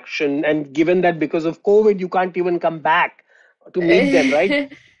reaction? And given that because of COVID, you can't even come back to meet them,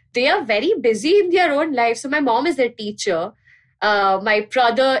 right? They are very busy in their own life. So my mom is a teacher. My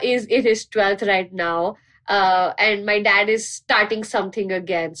brother is in his 12th right now. And my dad is starting something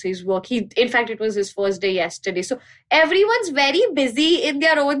again. So he's working. In fact, it was his first day yesterday. So everyone's very busy in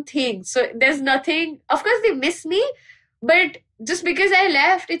their own thing. So there's nothing, of course they miss me, but just because I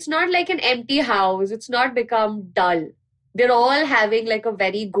left, it's not like an empty house. It's not become dull. They're all having like a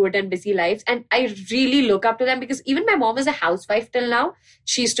very good and busy life. And I really look up to them, because even my mom is a housewife till now.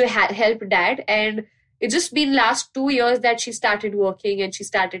 She used to help dad. And it's just been last 2 years that she started working and she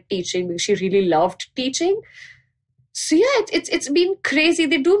started teaching, because she really loved teaching. So yeah, it's been crazy.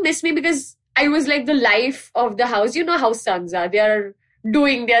 They do miss me because I was like the life of the house. You know how sons are. They are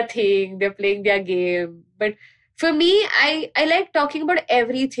doing their thing. They're playing their game. But for me, I like talking about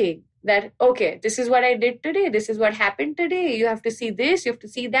everything. That, okay, this is what I did today. This is what happened today. You have to see this. You have to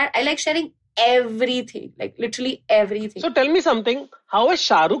see that. I like sharing everything, like literally everything. So tell me something. How has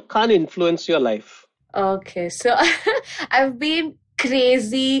Shah Rukh Khan influenced your life? Okay, so I've been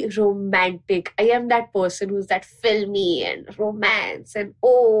crazy romantic. I am that person who's that filmy and romance and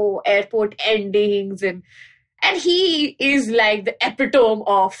airport endings, and he is like the epitome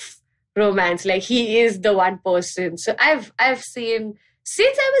of romance. Like he is the one person. So I've seen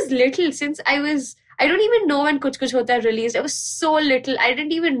since I was little, I don't even know when Kuch Kuch Hota released. I was so little. I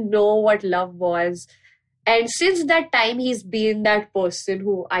didn't even know what love was. And since that time, he's been that person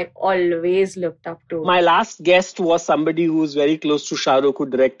who I always looked up to. My last guest was somebody who's very close to Shah Rukh, who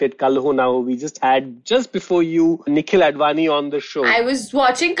directed Kal Ho Na Ho. We just had, just before you, Nikhil Advani on the show. I was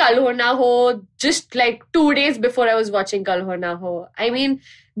watching Kal Ho Na Ho just like 2 days before I was watching Kal Ho Na Ho. I mean,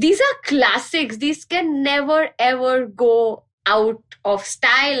 these are classics. These can never ever go out of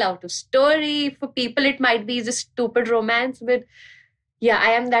style, out of story. For people, it might be just stupid romance, but yeah,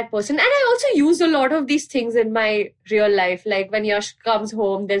 I am that person. And I also use a lot of these things in my real life. Like when Yash comes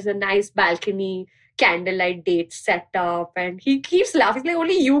home, there's a nice balcony, candlelight date set up, and he keeps laughing like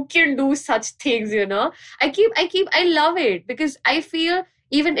only you can do such things, I love it, because I feel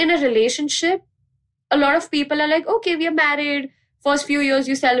even in a relationship, a lot of people are like, okay, we are married. First few years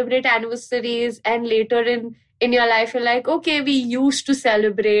you celebrate anniversaries, and later in your life, you're like, okay, we used to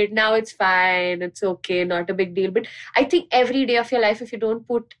celebrate. Now it's fine. It's okay. Not a big deal. But I think every day of your life, if you don't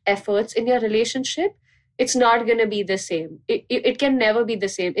put efforts in your relationship, it's not going to be the same. It can never be the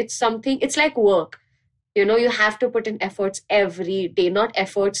same. It's like work. You have to put in efforts every day, not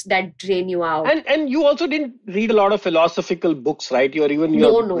efforts that drain you out. And you also didn't read a lot of philosophical books, right?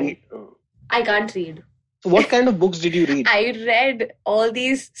 No. I can't read. So what kind of books did you read? I read all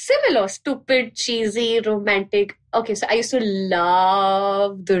these similar, stupid, cheesy, romantic. Okay, so I used to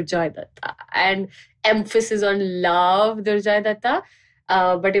love Durjoy Datta, and emphasis on love Durjoy Datta.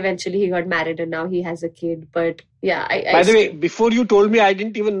 But eventually he got married and now he has a kid. But yeah, By the way, before you told me, I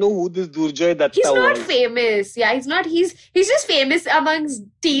didn't even know who this Durjoy Datta was. He's not famous. Yeah, he's not. He's just famous amongst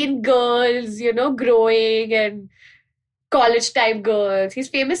teen girls, growing and college time girls. He's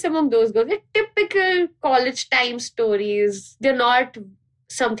famous among those girls. They're typical college time stories. They're not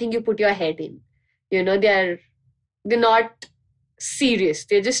something you put your head in. They're not serious.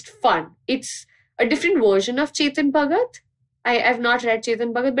 They're just fun. It's a different version of Chetan Bhagat. I've not read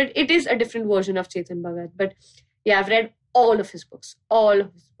Chetan Bhagat, but it is a different version of Chetan Bhagat. But yeah, I've read all of his books.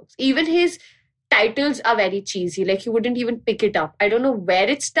 Even his titles are very cheesy. Like you wouldn't even pick it up. I don't know where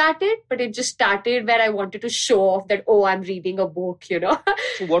it started, but it just started where I wanted to show off that, I'm reading a book,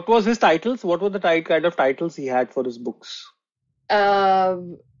 So what was his titles? What were the kind of titles he had for his books? I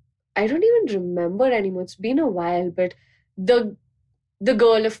don't even remember anymore. It's been a while, but the the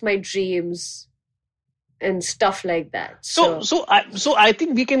girl of my dreams and stuff like that. So I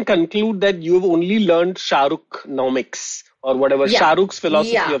think we can conclude that you've only learned Shahrukh-nomics or whatever, Yeah, Shahrukh's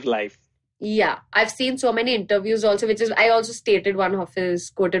philosophy yeah, of life. yeah. I've seen so many interviews also, which is I also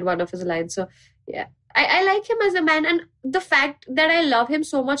quoted one of his lines. So yeah, I like him as a man, and the fact that I love him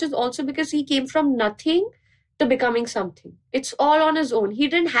so much is also because he came from nothing to becoming something. It's all on his own. He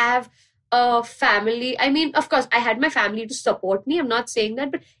didn't have a family. I mean, of course, I had my family to support me. I'm not saying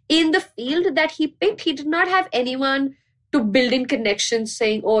that, but in the field that he picked, he did not have anyone to build in connections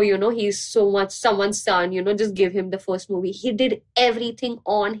saying, oh, he's so much someone's son, just give him the first movie. He did everything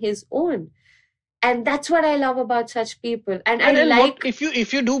on his own. And that's what I love about such people. And And I then what like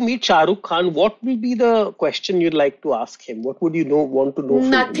if you do meet Shah Rukh Khan, what will be the question you'd like to ask him? What would you want to know from him? You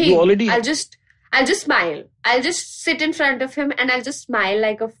nothing. already I'll just smile. I'll just sit in front of him and I'll just smile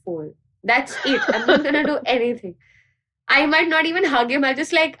like a fool. That's it. I'm not gonna do anything. I might not even hug him. I'll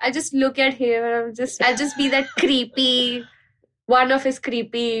just look at him and I'll just be that creepy, one of his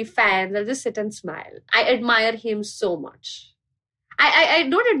creepy fans. I'll just sit and smile. I admire him so much. I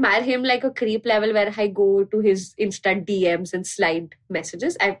don't admire him like a creep level where I go to his Insta DMs and slide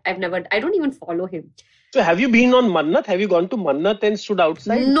messages. I don't even follow him. So have you been on Mannat? Have you gone to Mannat and stood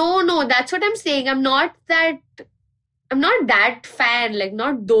outside? No, that's what I'm saying. I'm not that fan, like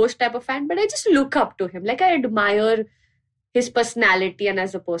not those type of fan, but I just look up to him. Like I admire his personality and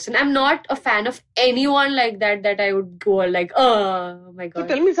as a person. I'm not a fan of anyone like that I would go like, oh my So God.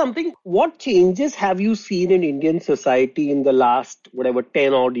 tell me something, what changes have you seen in Indian society in the last, whatever,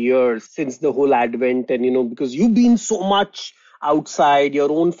 10 odd years since the whole advent? And, because you've been so much outside your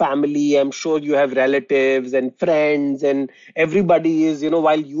own family, I'm sure you have relatives and friends and everybody is,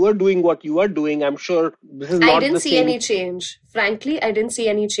 while you are doing what you are doing, I'm sure this is I not didn't the see same. any change. Frankly, I didn't see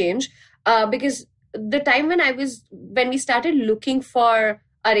any change because the time when we started looking for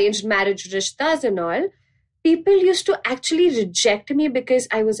arranged marriage rishtas and all, people used to actually reject me because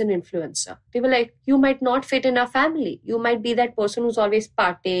I was an influencer. They were like, you might not fit in our family. You might be that person who's always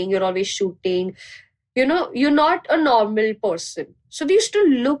partying, you're always shooting. You're not a normal person. So they used to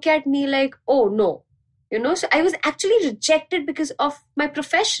look at me like, oh no. So I was actually rejected because of my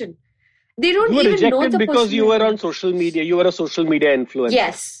profession. They don't You were even know rejected the because you were personality. on social media. You were a social media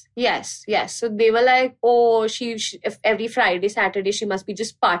influencer. Yes. So they were like, oh, she if every Friday, Saturday, she must be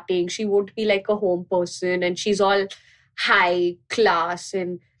just partying. She won't be like a home person and she's all high class.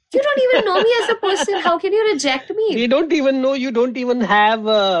 And you don't even know me as a person. How can you reject They me? don't even know you don't even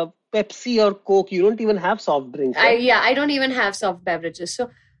have Pepsi or Coke. You don't even have soft drinks, right? I don't even have soft beverages. So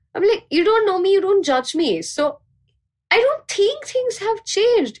I'm like, you don't know me, you don't judge me. So I don't think things have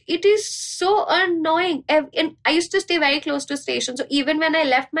changed. It is so annoying. And I used to stay very close to a station. So even when I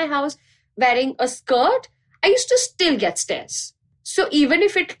left my house wearing a skirt, I used to still get stares. So even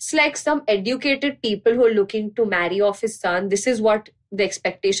if it's like some educated people who are looking to marry off his son, this is what the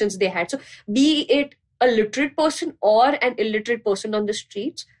expectations they had. So be it a literate person or an illiterate person on the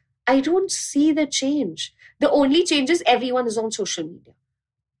streets, I don't see the change. The only change is everyone is on social media.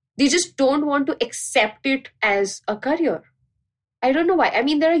 They just don't want to accept it as a career. I don't know why. I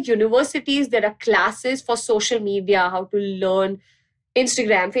mean, there are universities, there are classes for social media, how to learn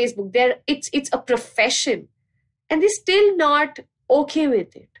Instagram, Facebook. It's a profession. And they're still not okay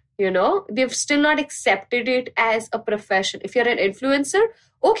with it. They've still not accepted it as a profession. If you're an influencer,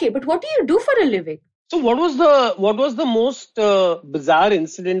 okay, but what do you do for a living? So what was the most bizarre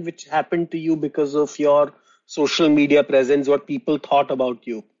incident which happened to you because of your social media presence? What people thought about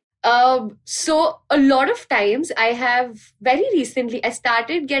you? So a lot of times very recently, I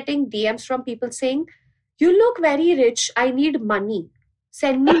started getting DMs from people saying, you look very rich. I need money.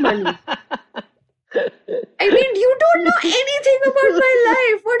 Send me money. I mean, you don't know anything about my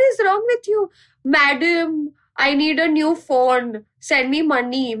life. What is wrong with you? Madam, I need a new phone. Send me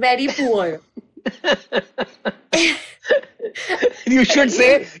money. Very poor. You should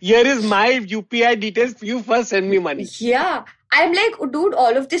say, here is my UPI details. You first send me money. Yeah. I'm like, dude,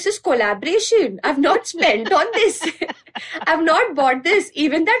 all of this is collaboration. I've not spent on this. I've not bought this.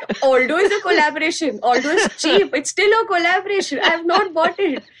 Even that Aldo is a collaboration. Aldo is cheap. It's still a collaboration. I've not bought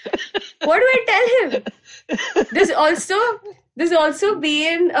it. What do I tell him? There's also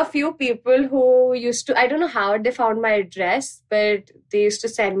been a few people who used to, I don't know how they found my address, but they used to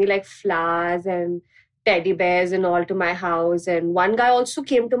send me like flowers and teddy bears and all to my house. And one guy also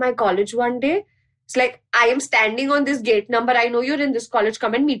came to my college one day. It's like, I am standing on this gate number. I know you're in this college.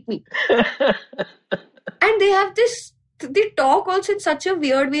 Come and meet me. And they have this they talk also in such a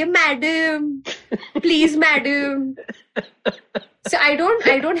weird way. Madam, please, madam. So I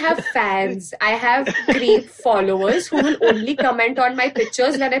don't have fans. I have creep followers who will only comment on my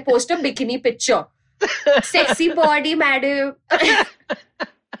pictures when I post a bikini picture. Sexy body, madam.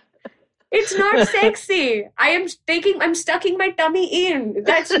 It's not sexy. I'm stucking my tummy in.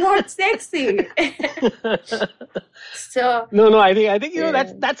 That's not sexy. So No, I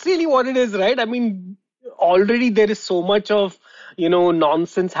think that's really what it is, right? I mean, already there is so much of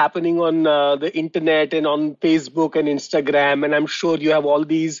nonsense happening on the internet and on Facebook and Instagram, and I'm sure you have all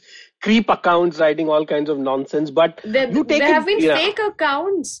these creep accounts writing all kinds of nonsense. But you take there have it, been fake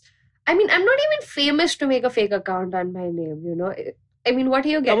accounts. I mean, I'm not even famous to make a fake account on my name. I mean, what do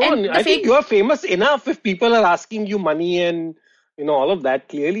you get? Come on, I think you're famous enough if people are asking you money and all of that.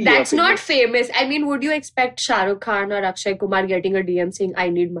 Clearly, that's not famous. I mean, would you expect Shah Rukh Khan or Akshay Kumar getting a DM saying, I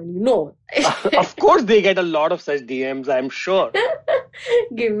need money? No. Of course, they get a lot of such DMs, I'm sure.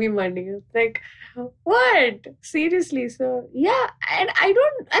 Give me money. It's like, what? Seriously. So, yeah. And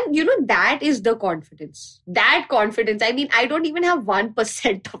that is the confidence. That confidence. I mean, I don't even have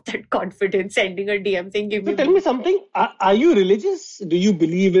 1% of that confidence sending a DM saying, give me money. Tell me something. Are you religious? Do you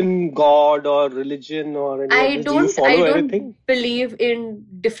believe in God or religion or anything? Do you follow anything? Believe in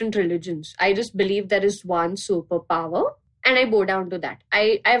different religions. I just believe there is one superpower and I bow down to that.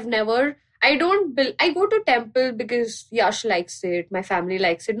 I go to temple because Yash likes it, my family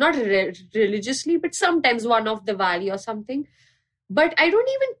likes it, not religiously, but sometimes one of the Diwali or something. But I don't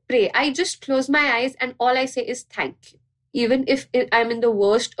even pray. I just close my eyes and all I say is thank you. Even if I'm in the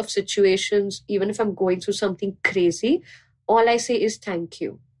worst of situations, even if I'm going through something crazy, all I say is thank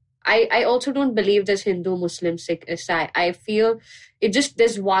you. I also don't believe there's Hindu, Muslim, Sikh, Isai. I feel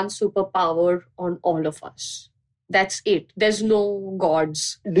there's one superpower on all of us. That's it. There's no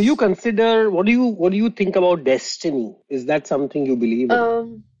gods. Do you consider, what do you think about destiny? Is that something you believe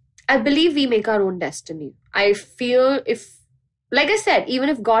in? I believe we make our own destiny. I feel like I said, even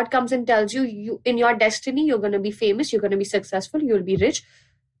if God comes and tells you in your destiny, you're going to be famous, you're going to be successful, you'll be rich.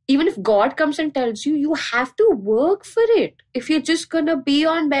 Even if God comes and tells you, you have to work for it. If you're just going to be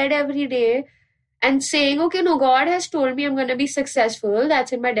on bed every day and saying, okay, no, God has told me I'm going to be successful,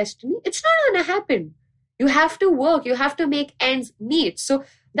 that's in my destiny, it's not going to happen. You have to work. You have to make ends meet. So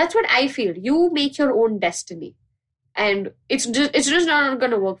that's what I feel. You make your own destiny. And it's just not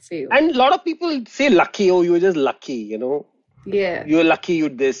going to work for you. And a lot of people say lucky. Oh, you're just lucky, Yeah. You're lucky you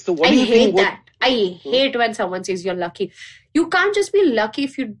this. So what I do you hate think? that. I hate when someone says you're lucky. You can't just be lucky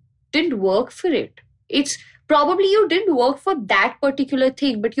if you didn't work for it. It's probably you didn't work for that particular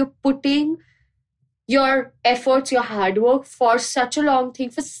thing, but you're putting your efforts, your hard work for such a long thing,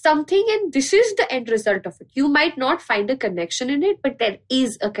 for something, and this is the end result of it. You might not find a connection in it, but there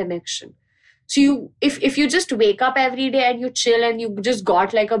is a connection. So if you just wake up every day and you chill and you just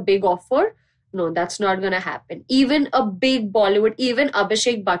got like a big offer, no, that's not going to happen. Even a big Bollywood, even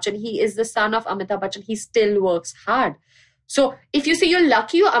Abhishek Bachchan, he is the son of Amitabh Bachchan, he still works hard. So if you say you're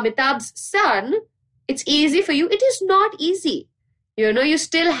lucky you're Amitabh's son, it's easy for you. It is not easy. You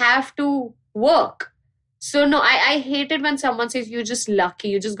still have to work. So no, I hate it when someone says you're just lucky,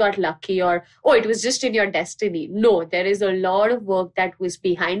 you just got lucky, or, oh, it was just in your destiny. No, there is a lot of work that was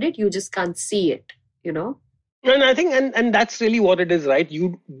behind it. You just can't see it, And I think, and that's really what it is, right?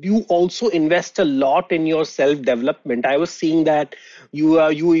 You also invest a lot in your self-development. I was seeing that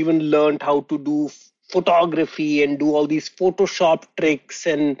you even learned how to do photography and do all these Photoshop tricks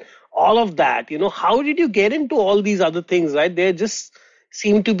and all of that. How did you get into all these other things, right? They just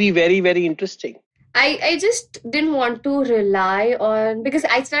seem to be very, very interesting. I just didn't want to rely on, because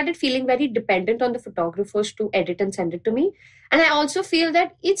I started feeling very dependent on the photographers to edit and send it to me. And I also feel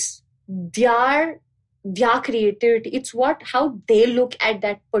that it's their creativity. It's how they look at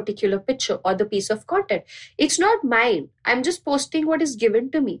that particular picture or the piece of content. It's not mine. I'm just posting what is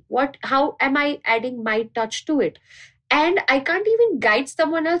given to me. How am I adding my touch to it? And I can't even guide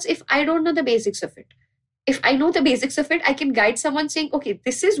someone else if I don't know the basics of it. If I know the basics of it, I can guide someone saying, okay,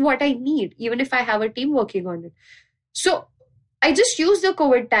 this is what I need, even if I have a team working on it. So I just used the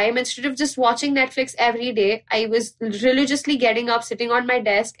COVID time. Instead of just watching Netflix every day, I was religiously getting up, sitting on my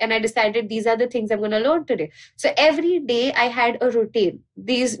desk, and I decided these are the things I'm going to learn today. So every day I had a routine.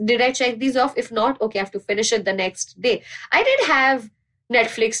 Did I check these off? If not, okay, I have to finish it the next day. I did have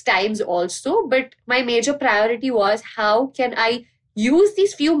Netflix times also, but my major priority was how can I use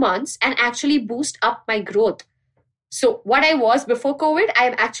these few months and actually boost up my growth. So what I was before COVID,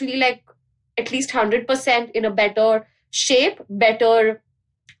 I'm actually like at least 100% in a better shape, better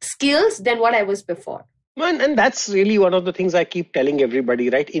skills than what I was before. And that's really one of the things I keep telling everybody,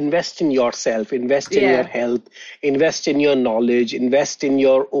 right? Invest in yourself, invest in your Yeah, health, invest in your knowledge, invest in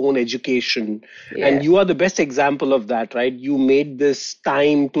your own education. And yeah. you are the best example of that, right? You made this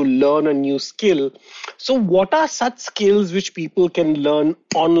time to learn a new skill. So, what are such skills which people can learn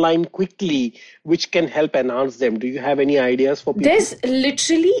online quickly, which can help enhance them? Do you have any ideas for people? There's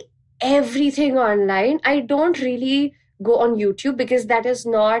literally everything online. I don't really go on YouTube because that is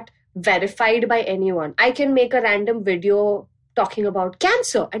not verified by anyone. I can make a random video talking about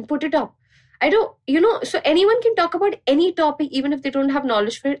cancer and put it up. I don't, so anyone can talk about any topic, even if they don't have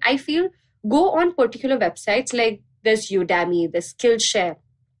knowledge for it. I feel go on particular websites like there's Udemy, there's Skillshare,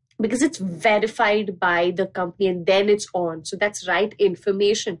 because it's verified by the company and then it's on. So that's right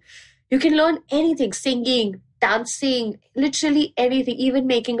information. You can learn anything, singing, dancing, literally anything, even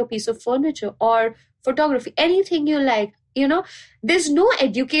making a piece of furniture or photography, anything you like. There's no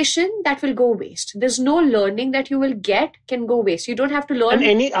education that will go waste. There's no learning that you will get can go waste. You don't have to And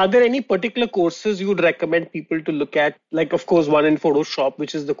learn. are there any particular courses you would recommend people to look at? Like, of course, one in Photoshop,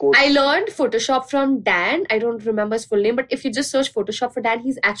 which is the I course. learned Photoshop from Dan. I don't remember his full name, but if you just search Photoshop for Dan,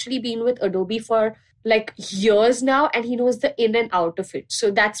 he's actually been with Adobe for like years now and he knows the in and out of it.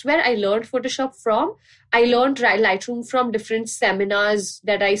 So that's where I learned Photoshop from. I learned Lightroom from different seminars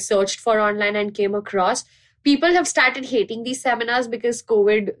that I searched for online and came across. People have started hating these seminars because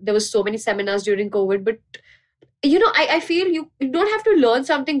COVID, there was so many seminars during COVID, but I feel you don't have to learn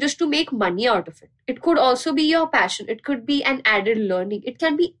something just to make money out of it. It could also be your passion. It could be an added learning. It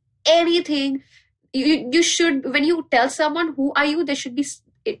can be anything. You should, when you tell someone who are you,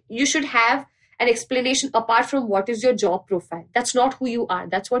 you should have an explanation apart from what is your job profile. That's not who you are.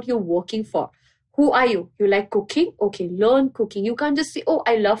 That's what you're working for. Who are you? You like cooking? Okay, learn cooking. You can't just say, oh,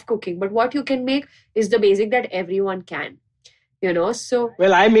 I love cooking. But what you can make is the basic that everyone can. So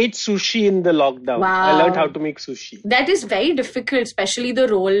Well, I made sushi in the lockdown. I learned how wow. to make sushi. That is very difficult, especially the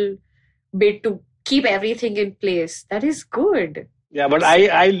roll bit to keep everything in place. That is good. Yeah, but So,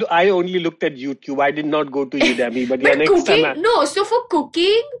 I only looked at YouTube. I did not go to Udemy. But yeah, but next time cooking, no. So for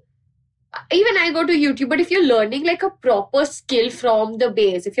cooking, even I go to YouTube. But if you're learning like a proper skill from the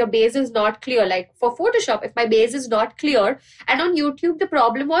base, if your base is not clear, like for Photoshop, if my base is not clear, and on YouTube, the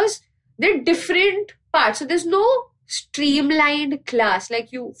problem was there are different parts. So there's no streamlined class.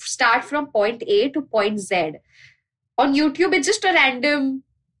 Like you start from point A to point Z. On YouTube, it's just a random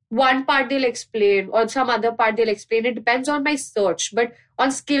one part they'll explain, or some other part they'll explain. It depends on my search. But on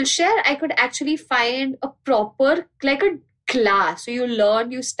Skillshare, I could actually find a proper, like a class. So you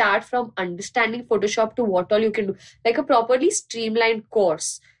learn, you start from understanding Photoshop to what all you can do, like a properly streamlined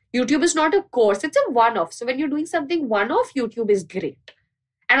course. YouTube is not a course, it's a one off. So when you're doing something one off, YouTube is great.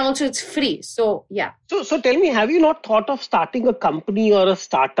 And also, it's free. So, yeah. So tell me, have you not thought of starting a company or a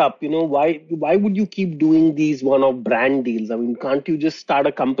startup? Why would you keep doing these one-off brand deals? I mean, can't you just start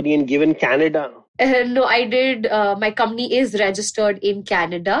a company and give in Canada? No, I did. My company is registered in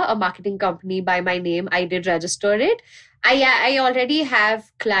Canada, a marketing company by my name. I did register it. I already have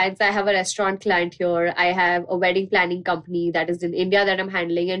clients. I have a restaurant client here. I have a wedding planning company that is in India that I'm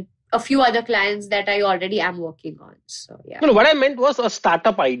handling, and a few other clients that I already am working on. So, yeah. No, what I meant was a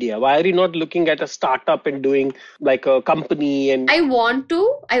startup idea. Why are you not looking at a startup and doing like a company and I want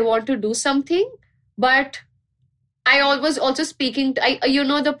to do something, but I was also speaking to,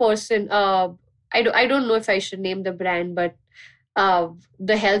 the person, I don't know if I should name the brand, but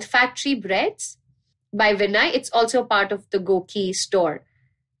the Health Factory breads by Vinay, it's also part of the GOQii store,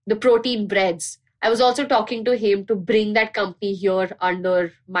 the protein breads. I was also talking to him to bring that company here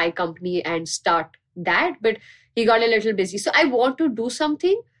under my company and start that, but he got a little busy. So I want to do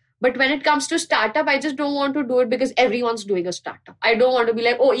something, but when it comes to startup, I just don't want to do it because everyone's doing a startup. I don't want to be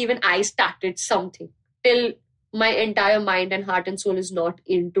like, oh, even I started something till my entire mind and heart and soul is not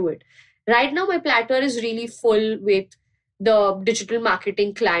into it. Right now, my platter is really full with the digital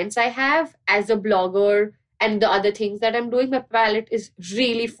marketing clients I have as a blogger and the other things that I'm doing. My palette is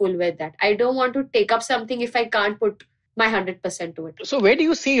really full with that. I don't want to take up something if I can't put my 100% to it. so where do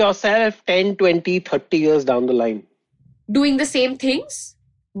you see yourself 10, 20, 30 years down the line? Doing the same things,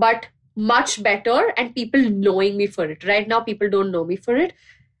 but much better, and people knowing me for it. Right now, people don't know me for it.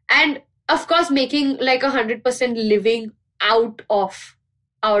 And of course, making like 100% living out of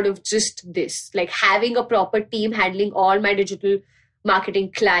just this, like having a proper team handling all my digital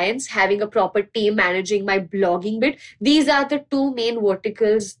marketing clients, having a proper team managing my blogging bit. These are the two main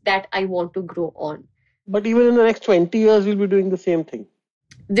verticals that I want to grow on. But even in the next 20 years, you'll be doing the same thing.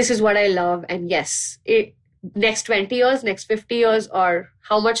 This is what I love. And yes, next 20 years, next 50 years, or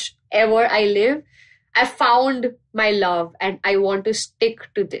how much ever I live, I found my love and I want to stick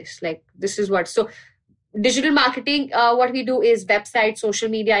to this. Like, this is what. So Digital marketing, what we do is website, social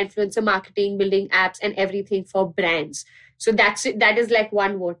media, influencer marketing, building apps and everything for brands. So that's it. That is like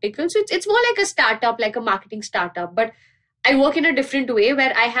one vertical. So it's more like a startup, like a marketing startup. But I work in a different way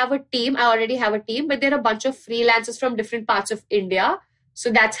where I have a team. I already have a team, but there are a bunch of freelancers from different parts of India. So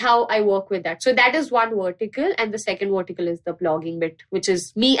that's how I work with that. So that is one vertical. And the second vertical is the blogging bit, which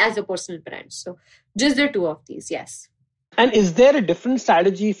is me as a personal brand. So just the two of these, yes. And is there a different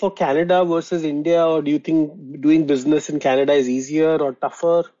strategy for Canada versus India, or do you think doing business in Canada is easier or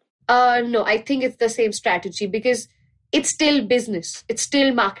tougher? No, I think it's the same strategy because it's still business. It's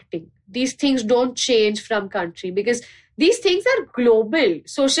still marketing. These things don't change from country because these things are global.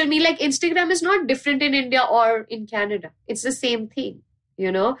 Social media, like Instagram is not different in India or in Canada. It's the same thing,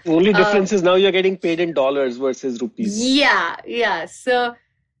 you know. Only difference is now you're getting paid in dollars versus rupees. Yeah. So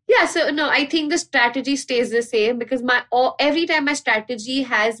no, I think the strategy stays the same because every time my strategy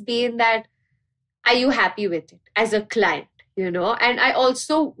has been that, are you happy with it as a client? And I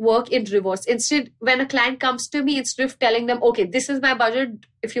also work in reverse. Instead, when a client comes to me, instead of telling them, okay, this is my budget,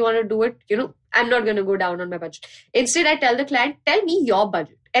 if you want to do it, I'm not going to go down on my budget. Instead, I tell the client, tell me your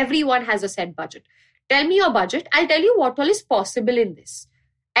budget. Everyone has a set budget. Tell me your budget. I'll tell you what all is possible in this.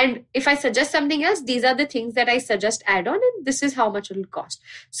 And if I suggest something else, these are the things that I suggest add on, and this is how much it will cost.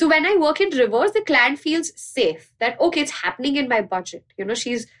 So when I work in reverse, the client feels safe that, okay, it's happening in my budget.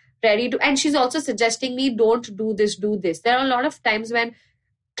 She's ready to, and she's also suggesting me, don't do this, do this. There are a lot of times when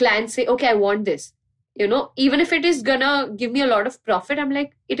clients say, okay, I want this. Even if it is gonna give me a lot of profit, I'm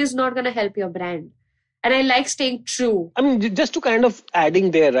like, it is not gonna help your brand. And I like staying true. I mean, just to kind of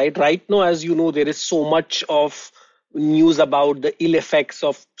adding there, right? Right now, as you know, there is so much of news about the ill effects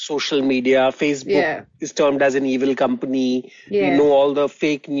of social media. Facebook is termed as an evil company. You know, all the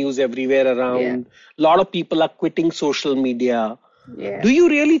fake news everywhere around. A lot of people are quitting social media. Do you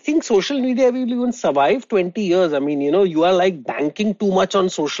really think social media will even survive 20 years? I mean, you are like banking too much on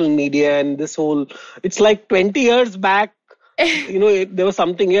social media and this whole, it's like 20 years back, there was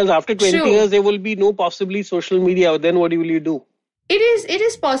something else. After 20 years, there will be no possibly social media. Then what will you do? It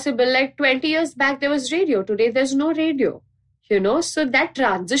is possible. Like 20 years back, there was radio. Today, there's no radio, so that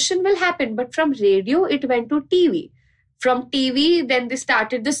transition will happen. But from radio, it went to TV. From TV, then they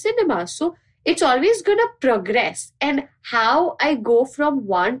started the cinema. So it's always going to progress. And how I go from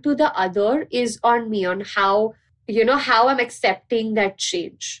one to the other is on me, on how I'm accepting that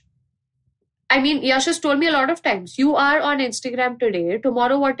change. I mean, Yash has told me a lot of times, you are on Instagram today.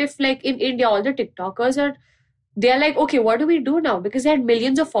 Tomorrow, what if like in India, all the TikTokers they're like, okay, what do we do now? Because they had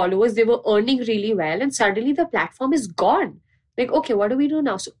millions of followers, they were earning really well, and suddenly the platform is gone. Like, okay, what do we do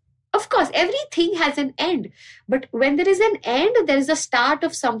now? So, of course, everything has an end. But when there is an end, there is a start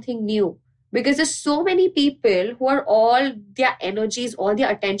of something new. Because there's so many people who are all their energies, all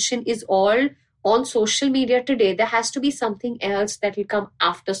their attention is all on social media today. There has to be something else that will come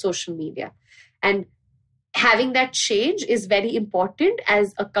after social media. And having that change is very important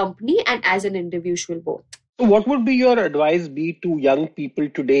as a company and as an individual both. So what would be your advice be to young people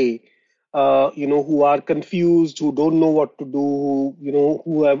today, who are confused, who don't know what to do,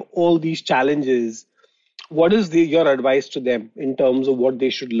 who have all these challenges? What is your advice to them in terms of what they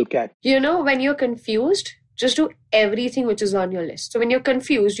should look at? When you're confused, just do everything which is on your list. So when you're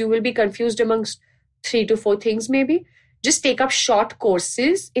confused, you will be confused amongst 3 to 4 things maybe. Just take up short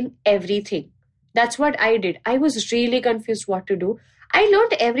courses in everything. That's what I did. I was really confused what to do. I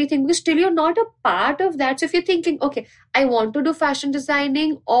learned everything because still you're not a part of that. So if you're thinking, okay, I want to do fashion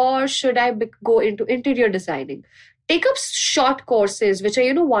designing or should I go into interior designing? Take up short courses, which are,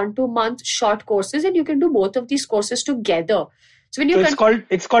 1-2 month short courses, and you can do both of these courses together. So when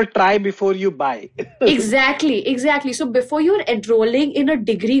it's called try before you buy. Exactly. So before you're enrolling in a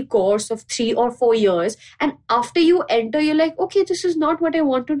degree course of 3 or 4 years, and after you enter, you're like, okay, this is not what I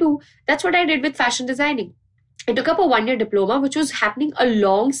want to do. That's what I did with fashion designing. I took up a 1-year diploma, which was happening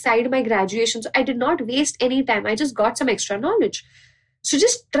alongside my graduation. So I did not waste any time. I just got some extra knowledge. So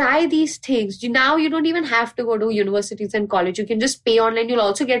just try these things. Now you don't even have to go to universities and college. You can just pay online. You'll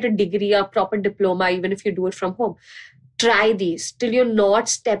also get a degree, a proper diploma, even if you do it from home. Try these. Till you're not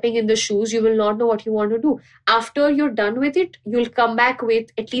stepping in the shoes, you will not know what you want to do. After you're done with it, you'll come back with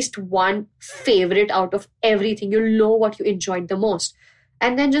at least one favorite out of everything. You'll know what you enjoyed the most.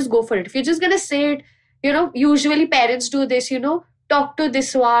 And then just go for it. If you're just going to say it, usually parents do this, talk to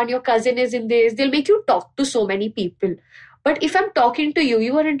this one, your cousin is in this. They'll make you talk to so many people. But if I'm talking to you,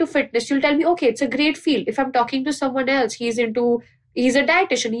 you are into fitness, you'll tell me, okay, it's a great field. If I'm talking to someone else, he's a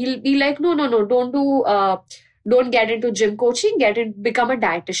dietitian. He'll be like, no, don't get into gym coaching, become a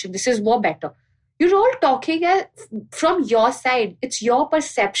dietitian. This is more better. you're all talking from your side. It's your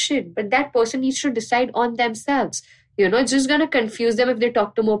perception, but that person needs to decide on themselves. It's just going to confuse them if they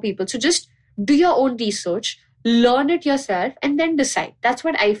talk to more people. So just do your own research, learn it yourself, and then decide. That's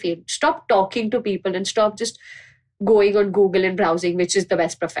what I feel. Stop talking to people and stop just going on Google and browsing, which is the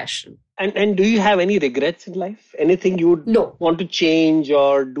best profession. And do you have any regrets in life? Anything you would want to change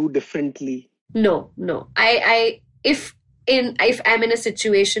or do differently? No. If I'm in a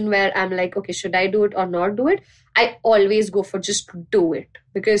situation where I'm like, okay, should I do it or not do it? I always go for just do it,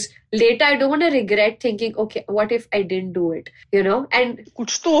 because later I don't want to regret thinking, okay, what if I didn't do it? And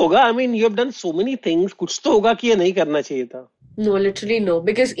kuch to hoga. I mean, you have done so many things. Kuch to hoga ki ye nahi karna chahiye tha. No, literally no.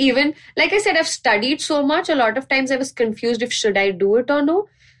 Because even, like I said, I've studied so much. A lot of times I was confused if should I do it or no.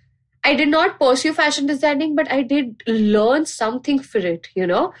 I did not pursue fashion designing, but I did learn something for it,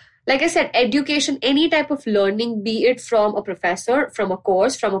 Like I said, education, any type of learning, be it from a professor, from a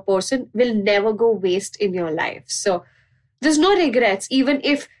course, from a person, will never go waste in your life. So there's no regrets. Even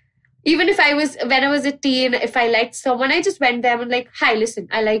if when I was a teen, if I liked someone, I just went there and like, hi, listen,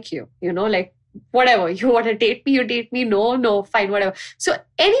 I like you, like whatever. You want to date me, you date me. No, fine, whatever. So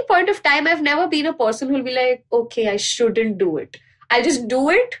any point of time, I've never been a person who'll be like, okay, I shouldn't do it. I'll just do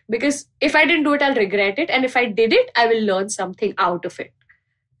it, because if I didn't do it, I'll regret it. And if I did it, I will learn something out of it.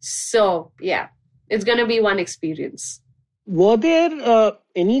 So, yeah, it's going to be one experience. Were there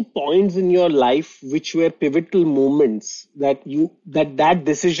any points in your life which were pivotal moments that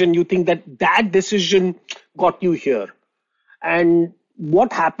decision, you think that decision got you here? And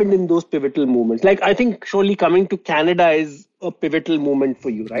what happened in those pivotal moments? Like, I think surely coming to Canada is a pivotal moment for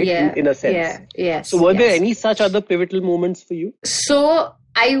you, right? Yeah, in a sense. Yeah, yes. So were there any such other pivotal moments for you? So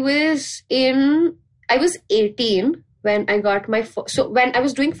I was 18 when I got my so when I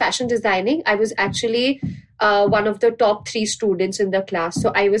was doing fashion designing, I was actually one of the top 3 students in the class.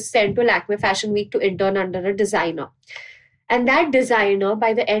 So I was sent to Lakme Fashion Week to intern under a designer. And that designer,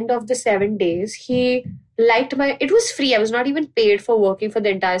 by the end of the 7 days, he liked it was free. I was not even paid for working for the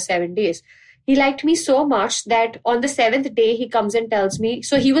entire 7 days. He liked me so much that on the 7th day, he comes and tells me,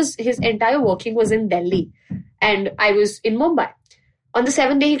 so his entire working was in Delhi and I was in Mumbai. On the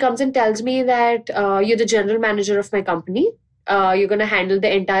 7th day, he comes and tells me that you're the general manager of my company. You're going to handle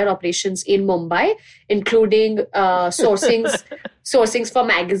the entire operations in Mumbai, including sourcings for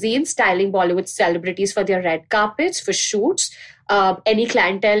magazines, styling Bollywood celebrities for their red carpets, for shoots, any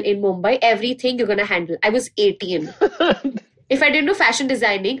clientele in Mumbai, everything you're going to handle. I was 18. If I didn't do fashion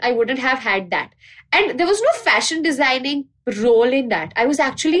designing, I wouldn't have had that. And there was no fashion designing role in that. I was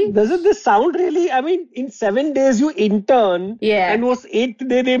actually... Doesn't this sound really... I mean, in 7 days you intern, and was 8th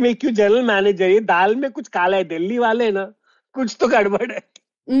day they make you general manager. Ye dal mein kuch kala hai, Delhi wale na. Kuch to gadbad hai.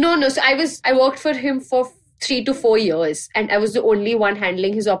 No. So I worked for him for 3 to 4 years, and I was the only one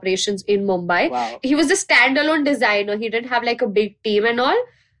handling his operations in Mumbai. Wow. He was a standalone designer. He didn't have like a big team and all,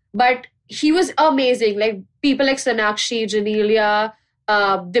 but he was amazing. Like people like Sonakshi, Janelia,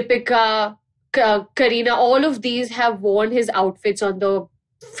 Deepika, Karina, all of these have worn his outfits on the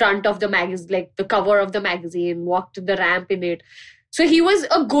front of the magazine, like the cover of the magazine, walked the ramp in it. So he was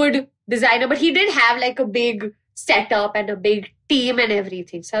a good designer, but he didn't have like a big setup and a big team and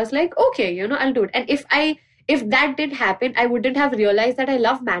everything. So I was like, okay, I'll do it. And if that didn't happen, I wouldn't have realized that I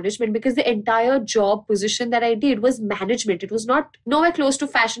love management, because the entire job position that I did was management. It was nowhere close to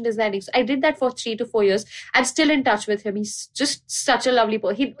fashion designing. So I did that for 3 to 4 years. I'm still in touch with him. He's just such a lovely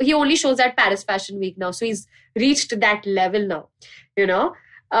person. He only shows at Paris Fashion Week now. So he's reached that level now,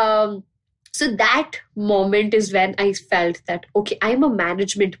 So that moment is when I felt that, okay, I'm a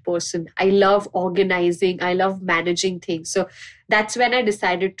management person. I love organizing. I love managing things. So that's when I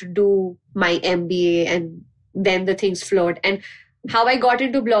decided to do my MBA, and then the things flowed. And how I got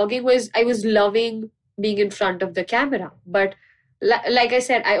into blogging was I was loving being in front of the camera. But like I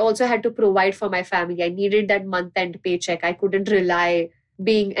said, I also had to provide for my family. I needed that month-end paycheck. I couldn't rely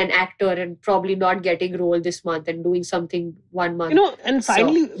being an actor and probably not getting role this month and doing something 1 month. And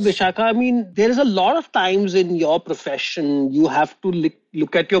finally, Vishaka, I mean, there is a lot of times in your profession, you have to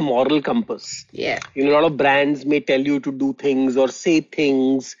look at your moral compass. Yeah. A lot of brands may tell you to do things or say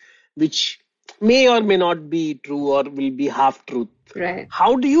things which may or may not be true or will be half truth. Right.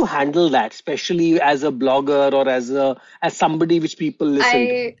 How do you handle that, especially as a blogger or as somebody which people listen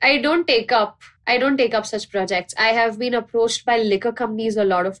to? I don't take up such projects. I have been approached by liquor companies a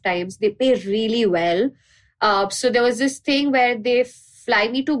lot of times. They pay really well. So there was this thing where they fly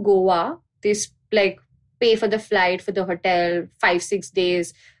me to Goa. They pay for the flight, for the hotel, 5-6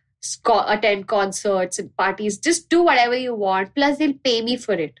 days, attend concerts and parties, just do whatever you want. Plus they'll pay me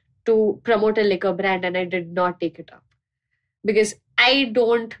for it to promote a liquor brand, and I did not take it up. Because I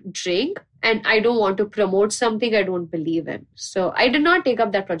don't drink and I don't want to promote something I don't believe in. So I did not take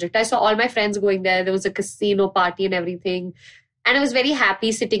up that project. I saw all my friends going there. There was a casino party and everything. And I was very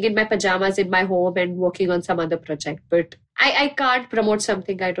happy sitting in my pajamas in my home and working on some other project. But I can't promote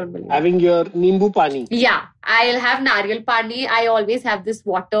something I don't believe in. Having your Nimbu Pani. Yeah, I'll have Nariyal Pani. I always have this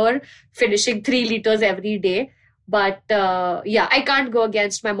water, finishing 3 liters every day. But yeah, I can't go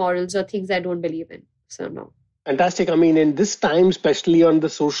against my morals or things I don't believe in. So no. Fantastic. I mean, in this time, especially on the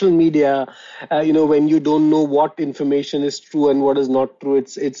social media, when you don't know what information is true and what is not true,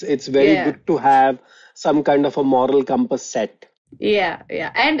 it's very good to have some kind of a moral compass set. Yeah.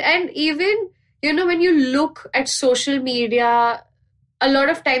 And even, when you look at social media, a lot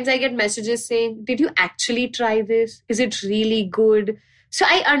of times I get messages saying, did you actually try this? Is it really good? So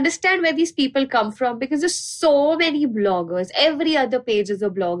I understand where these people come from, because there's so many bloggers. Every other page is a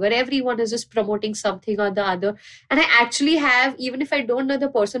blogger. Everyone is just promoting something or the other. And I actually have, even if I don't know the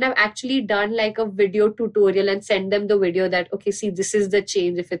person, I've actually done like a video tutorial and send them the video that, okay, see, this is the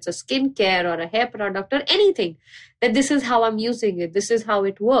change. If it's a skincare or a hair product or anything, that this is how I'm using it. This is how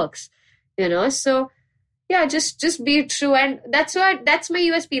it works, So yeah, just be true. And that's my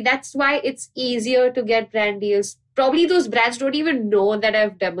USP. That's why it's easier to get brand deals. Probably those brands don't even know that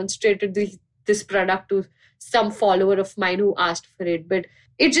I've demonstrated this product to some follower of mine who asked for it. But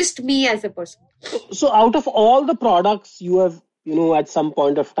it's just me as a person. So out of all the products you have, at some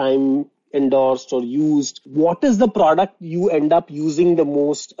point of time endorsed or used, what is the product you end up using the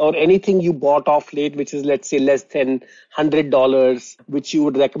most, or anything you bought off late, which is, let's say, less than $100, which you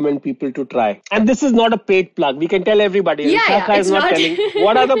would recommend people to try? And this is not a paid plug. We can tell everybody. Vishaka is not telling.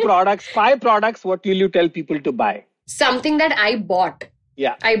 What are the products? 5 products. What will you tell people to buy? Something that I bought.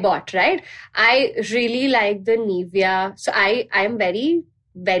 Yeah. I bought, right? I really like the Nivea. So I am very,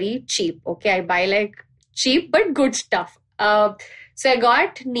 very cheap. Okay. I buy like cheap but good stuff. So I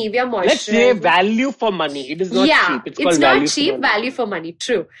got Nivea moisturizer. Let's say value for money. It is not cheap. It's not cheap, value for money.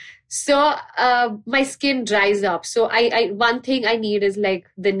 True. So my skin dries up. So I one thing I need is like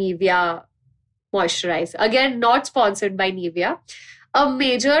the Nivea moisturizer. Again, not sponsored by Nivea. A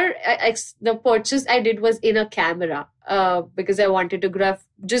major the purchase I did was in a camera because I wanted to grab.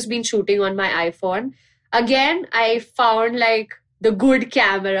 Just been shooting on my iPhone. Again, I found like the good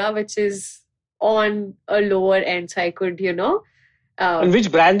camera, which is on a lower end, so I could, and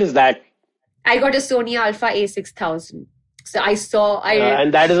which brand is that? I got a Sony Alpha A6000. So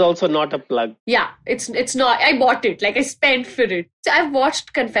and that is also not a plug. Yeah, it's not. I bought it. Like I spent for it. So I've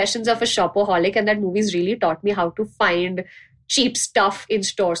watched Confessions of a Shopaholic, and that movie's really taught me how to find cheap stuff in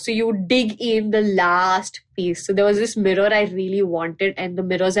stores. So you dig in the last piece. So there was this mirror I really wanted, and the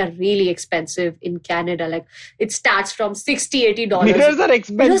mirrors are really expensive in Canada. Like it starts from $60-$80. Mirrors are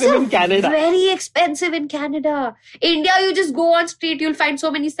expensive in Canada. Very expensive in Canada. India, you just go on street, you'll find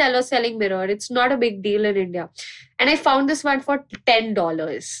so many sellers selling mirror. It's not a big deal in India. And I found this one for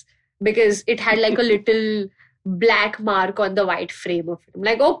 $10 because it had like a little black mark on the white frame of it. I'm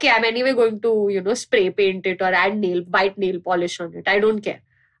like, okay, I'm anyway going to, spray paint it or add white nail polish on it. I don't care.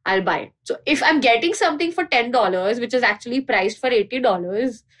 I'll buy it. So if I'm getting something for $10, which is actually priced for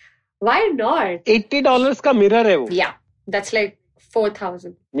 $80, why not? $80 ka mirror hai wo. Yeah, that's like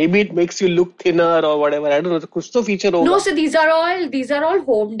 4,000. Maybe it makes you look thinner or whatever. I don't know. Kuch to feature hoga. No, so these are all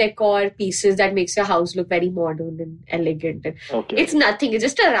home decor pieces that makes your house look very modern and elegant. Okay. It's nothing. It's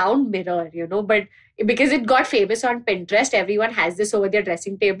just a round mirror, but because it got famous on Pinterest, everyone has this over their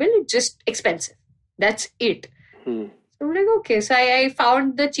dressing table. It's just expensive. That's it. So I'm like, okay. So I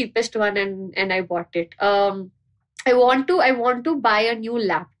found the cheapest one and I bought it. I want to buy a new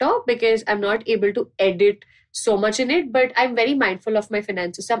laptop because I'm not able to edit so much in it, but I'm very mindful of my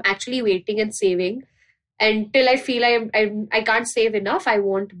finances. So I'm actually waiting and saving until I feel I can't save enough. I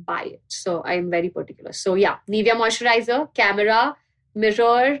won't buy it. So I'm very particular. So yeah, Nivea moisturizer, camera,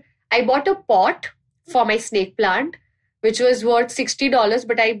 mirror. I bought a pot for my snake plant, which was worth $60,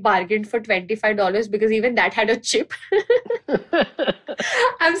 but I bargained for $25 because even that had a chip.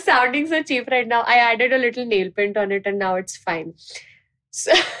 I'm sounding so cheap right now. I added a little nail paint on it and now it's fine.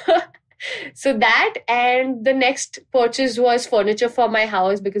 So that, and the next purchase was furniture for my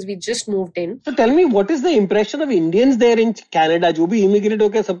house because we just moved in. So tell me, what is the impression of Indians there in Canada? जो भी immigrate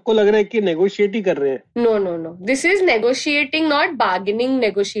होके सबको लग रहा है कि negotiate ही कर रहे हैं. No. This is negotiating, not bargaining,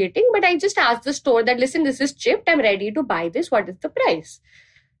 negotiating. But I just asked the store that, listen, this is chipped. I'm ready to buy this. What is the price?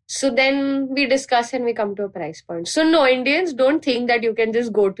 So then we discuss and we come to a price point. So no, Indians don't think that you can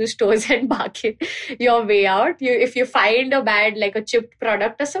just go to stores and bargain your way out. If you find a bad, like a chipped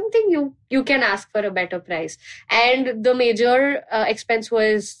product or something, you can ask for a better price. And the major expense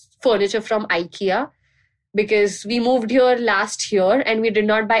was furniture from IKEA. because we moved here last year and we did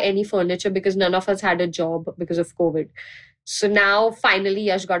not buy any furniture because none of us had a job because of COVID. So now finally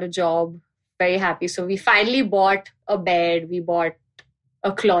Yash got a job. Very happy. So we finally bought a bed. We bought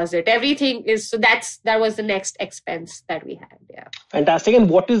a closet. Everything is, so that was the next expense that we had. Yeah. Fantastic. And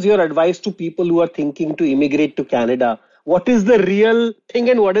what is your advice to people who are thinking to immigrate to Canada? What is the real thing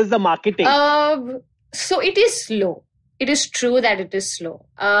and what is the marketing? So it is slow. It is true that it is slow.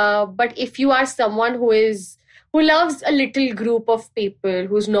 But if you are someone who loves a little group of people,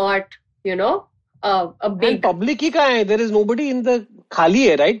 who's not, a big... And public hi kahan hai? There is nobody in the khali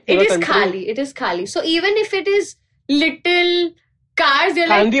hai, right? It is khali. It is khali. So even if it is little cars, they're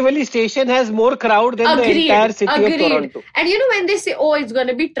Kandivali station has more crowd than the entire city of Toronto. And when they say, oh, it's going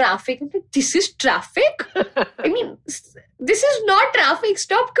to be traffic, I'm like, this is traffic? I mean, this is not traffic.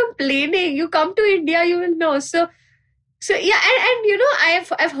 Stop complaining. You come to India, you will know. So yeah, and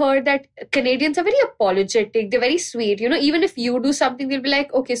I've heard that Canadians are very apologetic. They're very sweet. Even if you do something, they'll be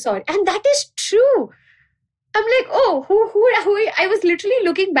like, okay, sorry. And that is true. I'm like, oh, who? I was literally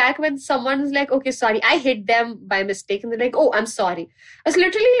looking back when someone's like, okay, sorry, I hit them by mistake. And they're like, oh, I'm sorry. I was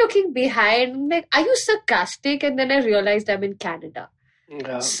literally looking behind. I'm like, are you sarcastic? And then I realized I'm in Canada.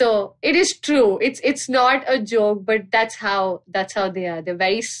 Yeah. So it is true. It's not a joke, but that's how they are. They're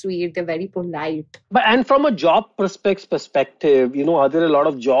very sweet. They're very polite. And from a job perspective, are there a lot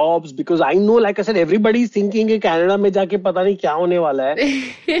of jobs? Because I know, like I said, everybody's thinking कि Canada में जाके पता नहीं क्या होने वाला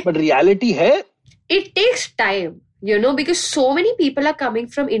है. But reality है. It takes time, because so many people are coming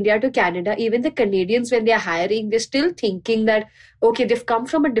from India to Canada. Even the Canadians, when they're hiring, they're still thinking that, okay, they've come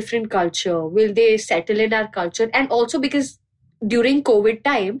from a different culture. Will they settle in our culture? And also because during COVID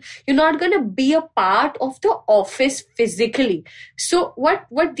time, you're not going to be a part of the office physically. So what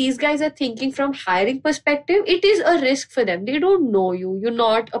these guys are thinking from hiring perspective, it is a risk for them. They don't know you. You've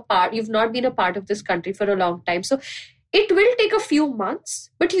not been a part of this country for a long time. So it will take a few months,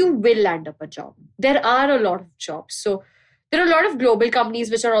 but you will land up a job. There are a lot of jobs. So there are a lot of global companies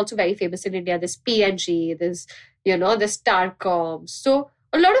which are also very famous in India. There's P&G, there's Starcom. So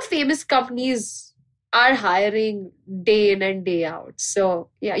a lot of famous companies are hiring day in and day out. So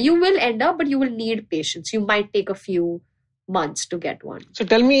yeah, you will end up, but you will need patience. You might take a few months to get one. So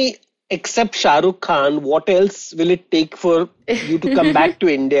tell me, except Shah Rukh Khan, what else will it take for you to come back to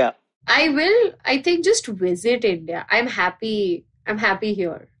India? I think just visit India. I'm happy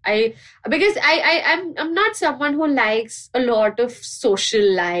here. Because I'm not someone who likes a lot of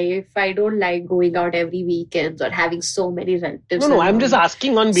social life. I don't like going out every weekend or having so many relatives. No, I'm just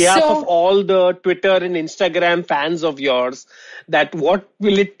asking on behalf of all the Twitter and Instagram fans of yours that what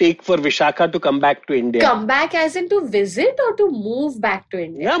will it take for Vishaka to come back to India? Come back as in to visit or to move back to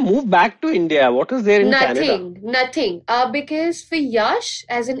India? Yeah, move back to India. What is there in Canada? Nothing. Because for Yash,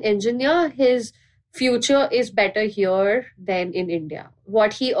 as an engineer, his future is better here than in India.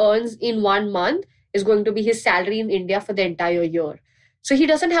 What he earns in 1 month is going to be his salary in India for the entire year. So he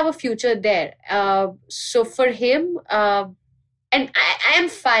doesn't have a future there. So for him, and I am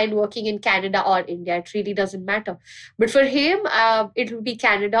fine working in Canada or India. It really doesn't matter. But for him, it will be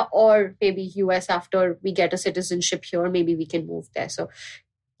Canada or maybe US after we get a citizenship here. Maybe we can move there. So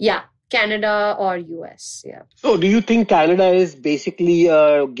yeah. Canada or US, yeah. So do you think Canada is basically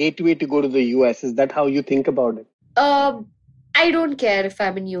a gateway to go to the US? Is that how you think about it? I don't care if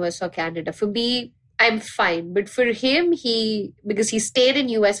I'm in US or Canada. For me, I'm fine. But for him, because he stayed in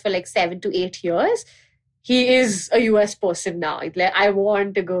US for like 7 to 8 years, he is a US person now. Like, I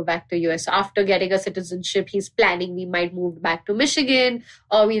want to go back to US. After getting a citizenship, he's planning we might move back to Michigan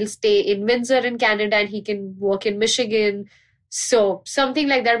or we'll stay in Windsor in Canada and he can work in Michigan. So something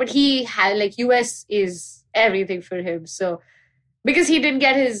like that. But he had US is everything for him. So because he didn't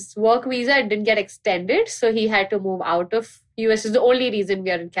get his work visa, it didn't get extended. So he had to move out of US. Is the only reason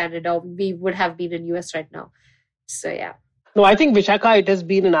we are in Canada. We would have been in US right now. So yeah. No, I think Vishaka, it has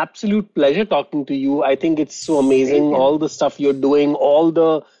been an absolute pleasure talking to you. I think it's so amazing. All the stuff you're doing, all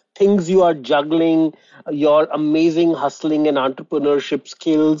the things you are juggling, your amazing hustling and entrepreneurship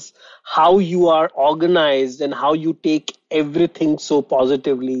skills, how you are organized and how you take everything so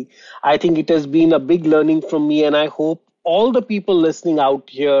positively. I think it has been a big learning from me, and I hope all the people listening out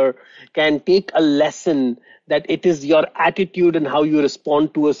here can take a lesson that it is your attitude and how you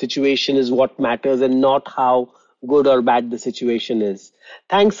respond to a situation is what matters and not how good or bad the situation is.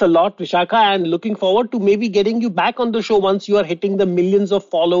 Thanks a lot, Vishaka, and looking forward to maybe getting you back on the show once you are hitting the millions of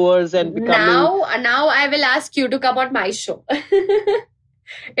followers and becoming... Now I will ask you to come on my show.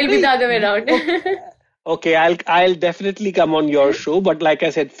 It'll be the other way around. Okay, I'll definitely come on your show. But like I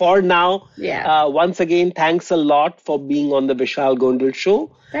said, for now, once again, thanks a lot for being on the Vishal Gondal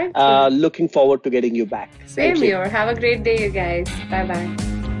show. Thank you. Looking forward to getting you back. Same here. Have a great day, you guys. Bye-bye.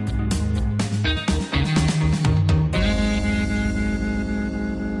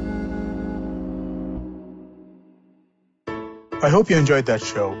 I hope you enjoyed that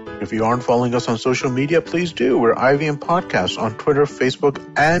show. If you aren't following us on social media, please do. We're IVM Podcasts on Twitter, Facebook,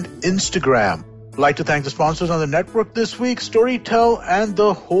 and Instagram. I'd like to thank the sponsors on the network this week, Storytel and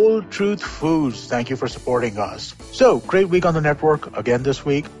The Whole Truth Foods. Thank you for supporting us. So, great week on the network again this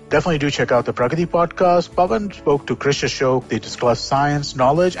week. Definitely do check out the Pragati podcast. Pavan spoke to Krish Ashok. They discussed science,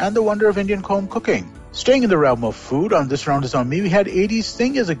 knowledge, and the wonder of Indian home cooking. Staying in the realm of food, on This Round Is On Me, we had A.D.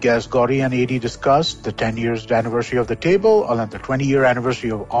 Singh as a guest. GOQii and A.D. discussed the 10 years anniversary of The Table and the 20-year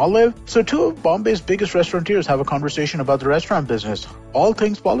anniversary of Olive. So two of Bombay's biggest restaurateurs have a conversation about the restaurant business. All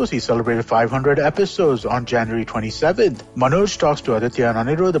Things Policy celebrated 500 episodes on January 27th. Manoj talks to Aditya and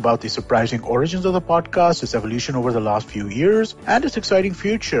Anirudh about the surprising origins of the podcast, its evolution over the last few years, and its exciting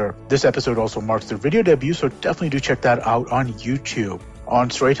future. This episode also marks their video debut, so definitely do check that out on YouTube. On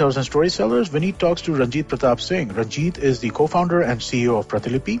Storytellers and Storysellers, Vineet talks to Ranjit Pratap Singh. Ranjit is the co-founder and CEO of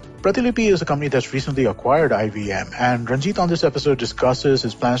Pratilipi. Pratilipi is a company that's recently acquired IVM, and Ranjit on this episode discusses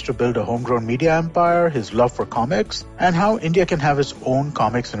his plans to build a homegrown media empire, his love for comics, and how India can have its own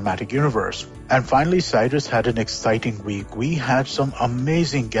comic cinematic universe. And finally, Cyrus had an exciting week. We had some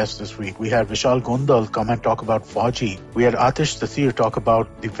amazing guests this week. We had Vishal Gondal come and talk about Fauji. We had Atish Tathir talk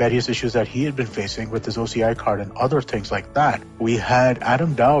about the various issues that he had been facing with his OCI card and other things like that. We had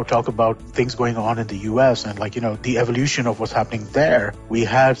Adam Dow talk about things going on in the US and the evolution of what's happening there. We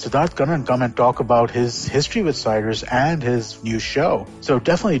had Siddharth Kannan come and talk about his history with Cyrus and his new show. So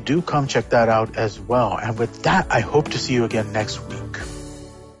definitely do come check that out as well. And with that, I hope to see you again next week.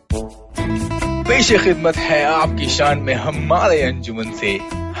 पेश खिदमत है आपकी शान में हमारे अंजुमन से.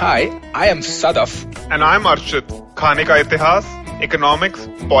 Hi, I am Sadaf. And I'm Arshit. खाने का इतिहास, economics,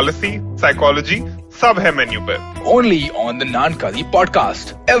 policy, psychology, सब है मेन्यू पे. Only on the Nankari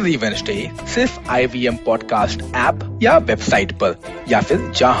podcast every Wednesday. सिर्फ IVM podcast ऐप या वेबसाइट पर या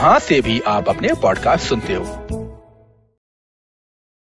फिर जहां से भी आप अपने पॉडकास्ट सुनते हो.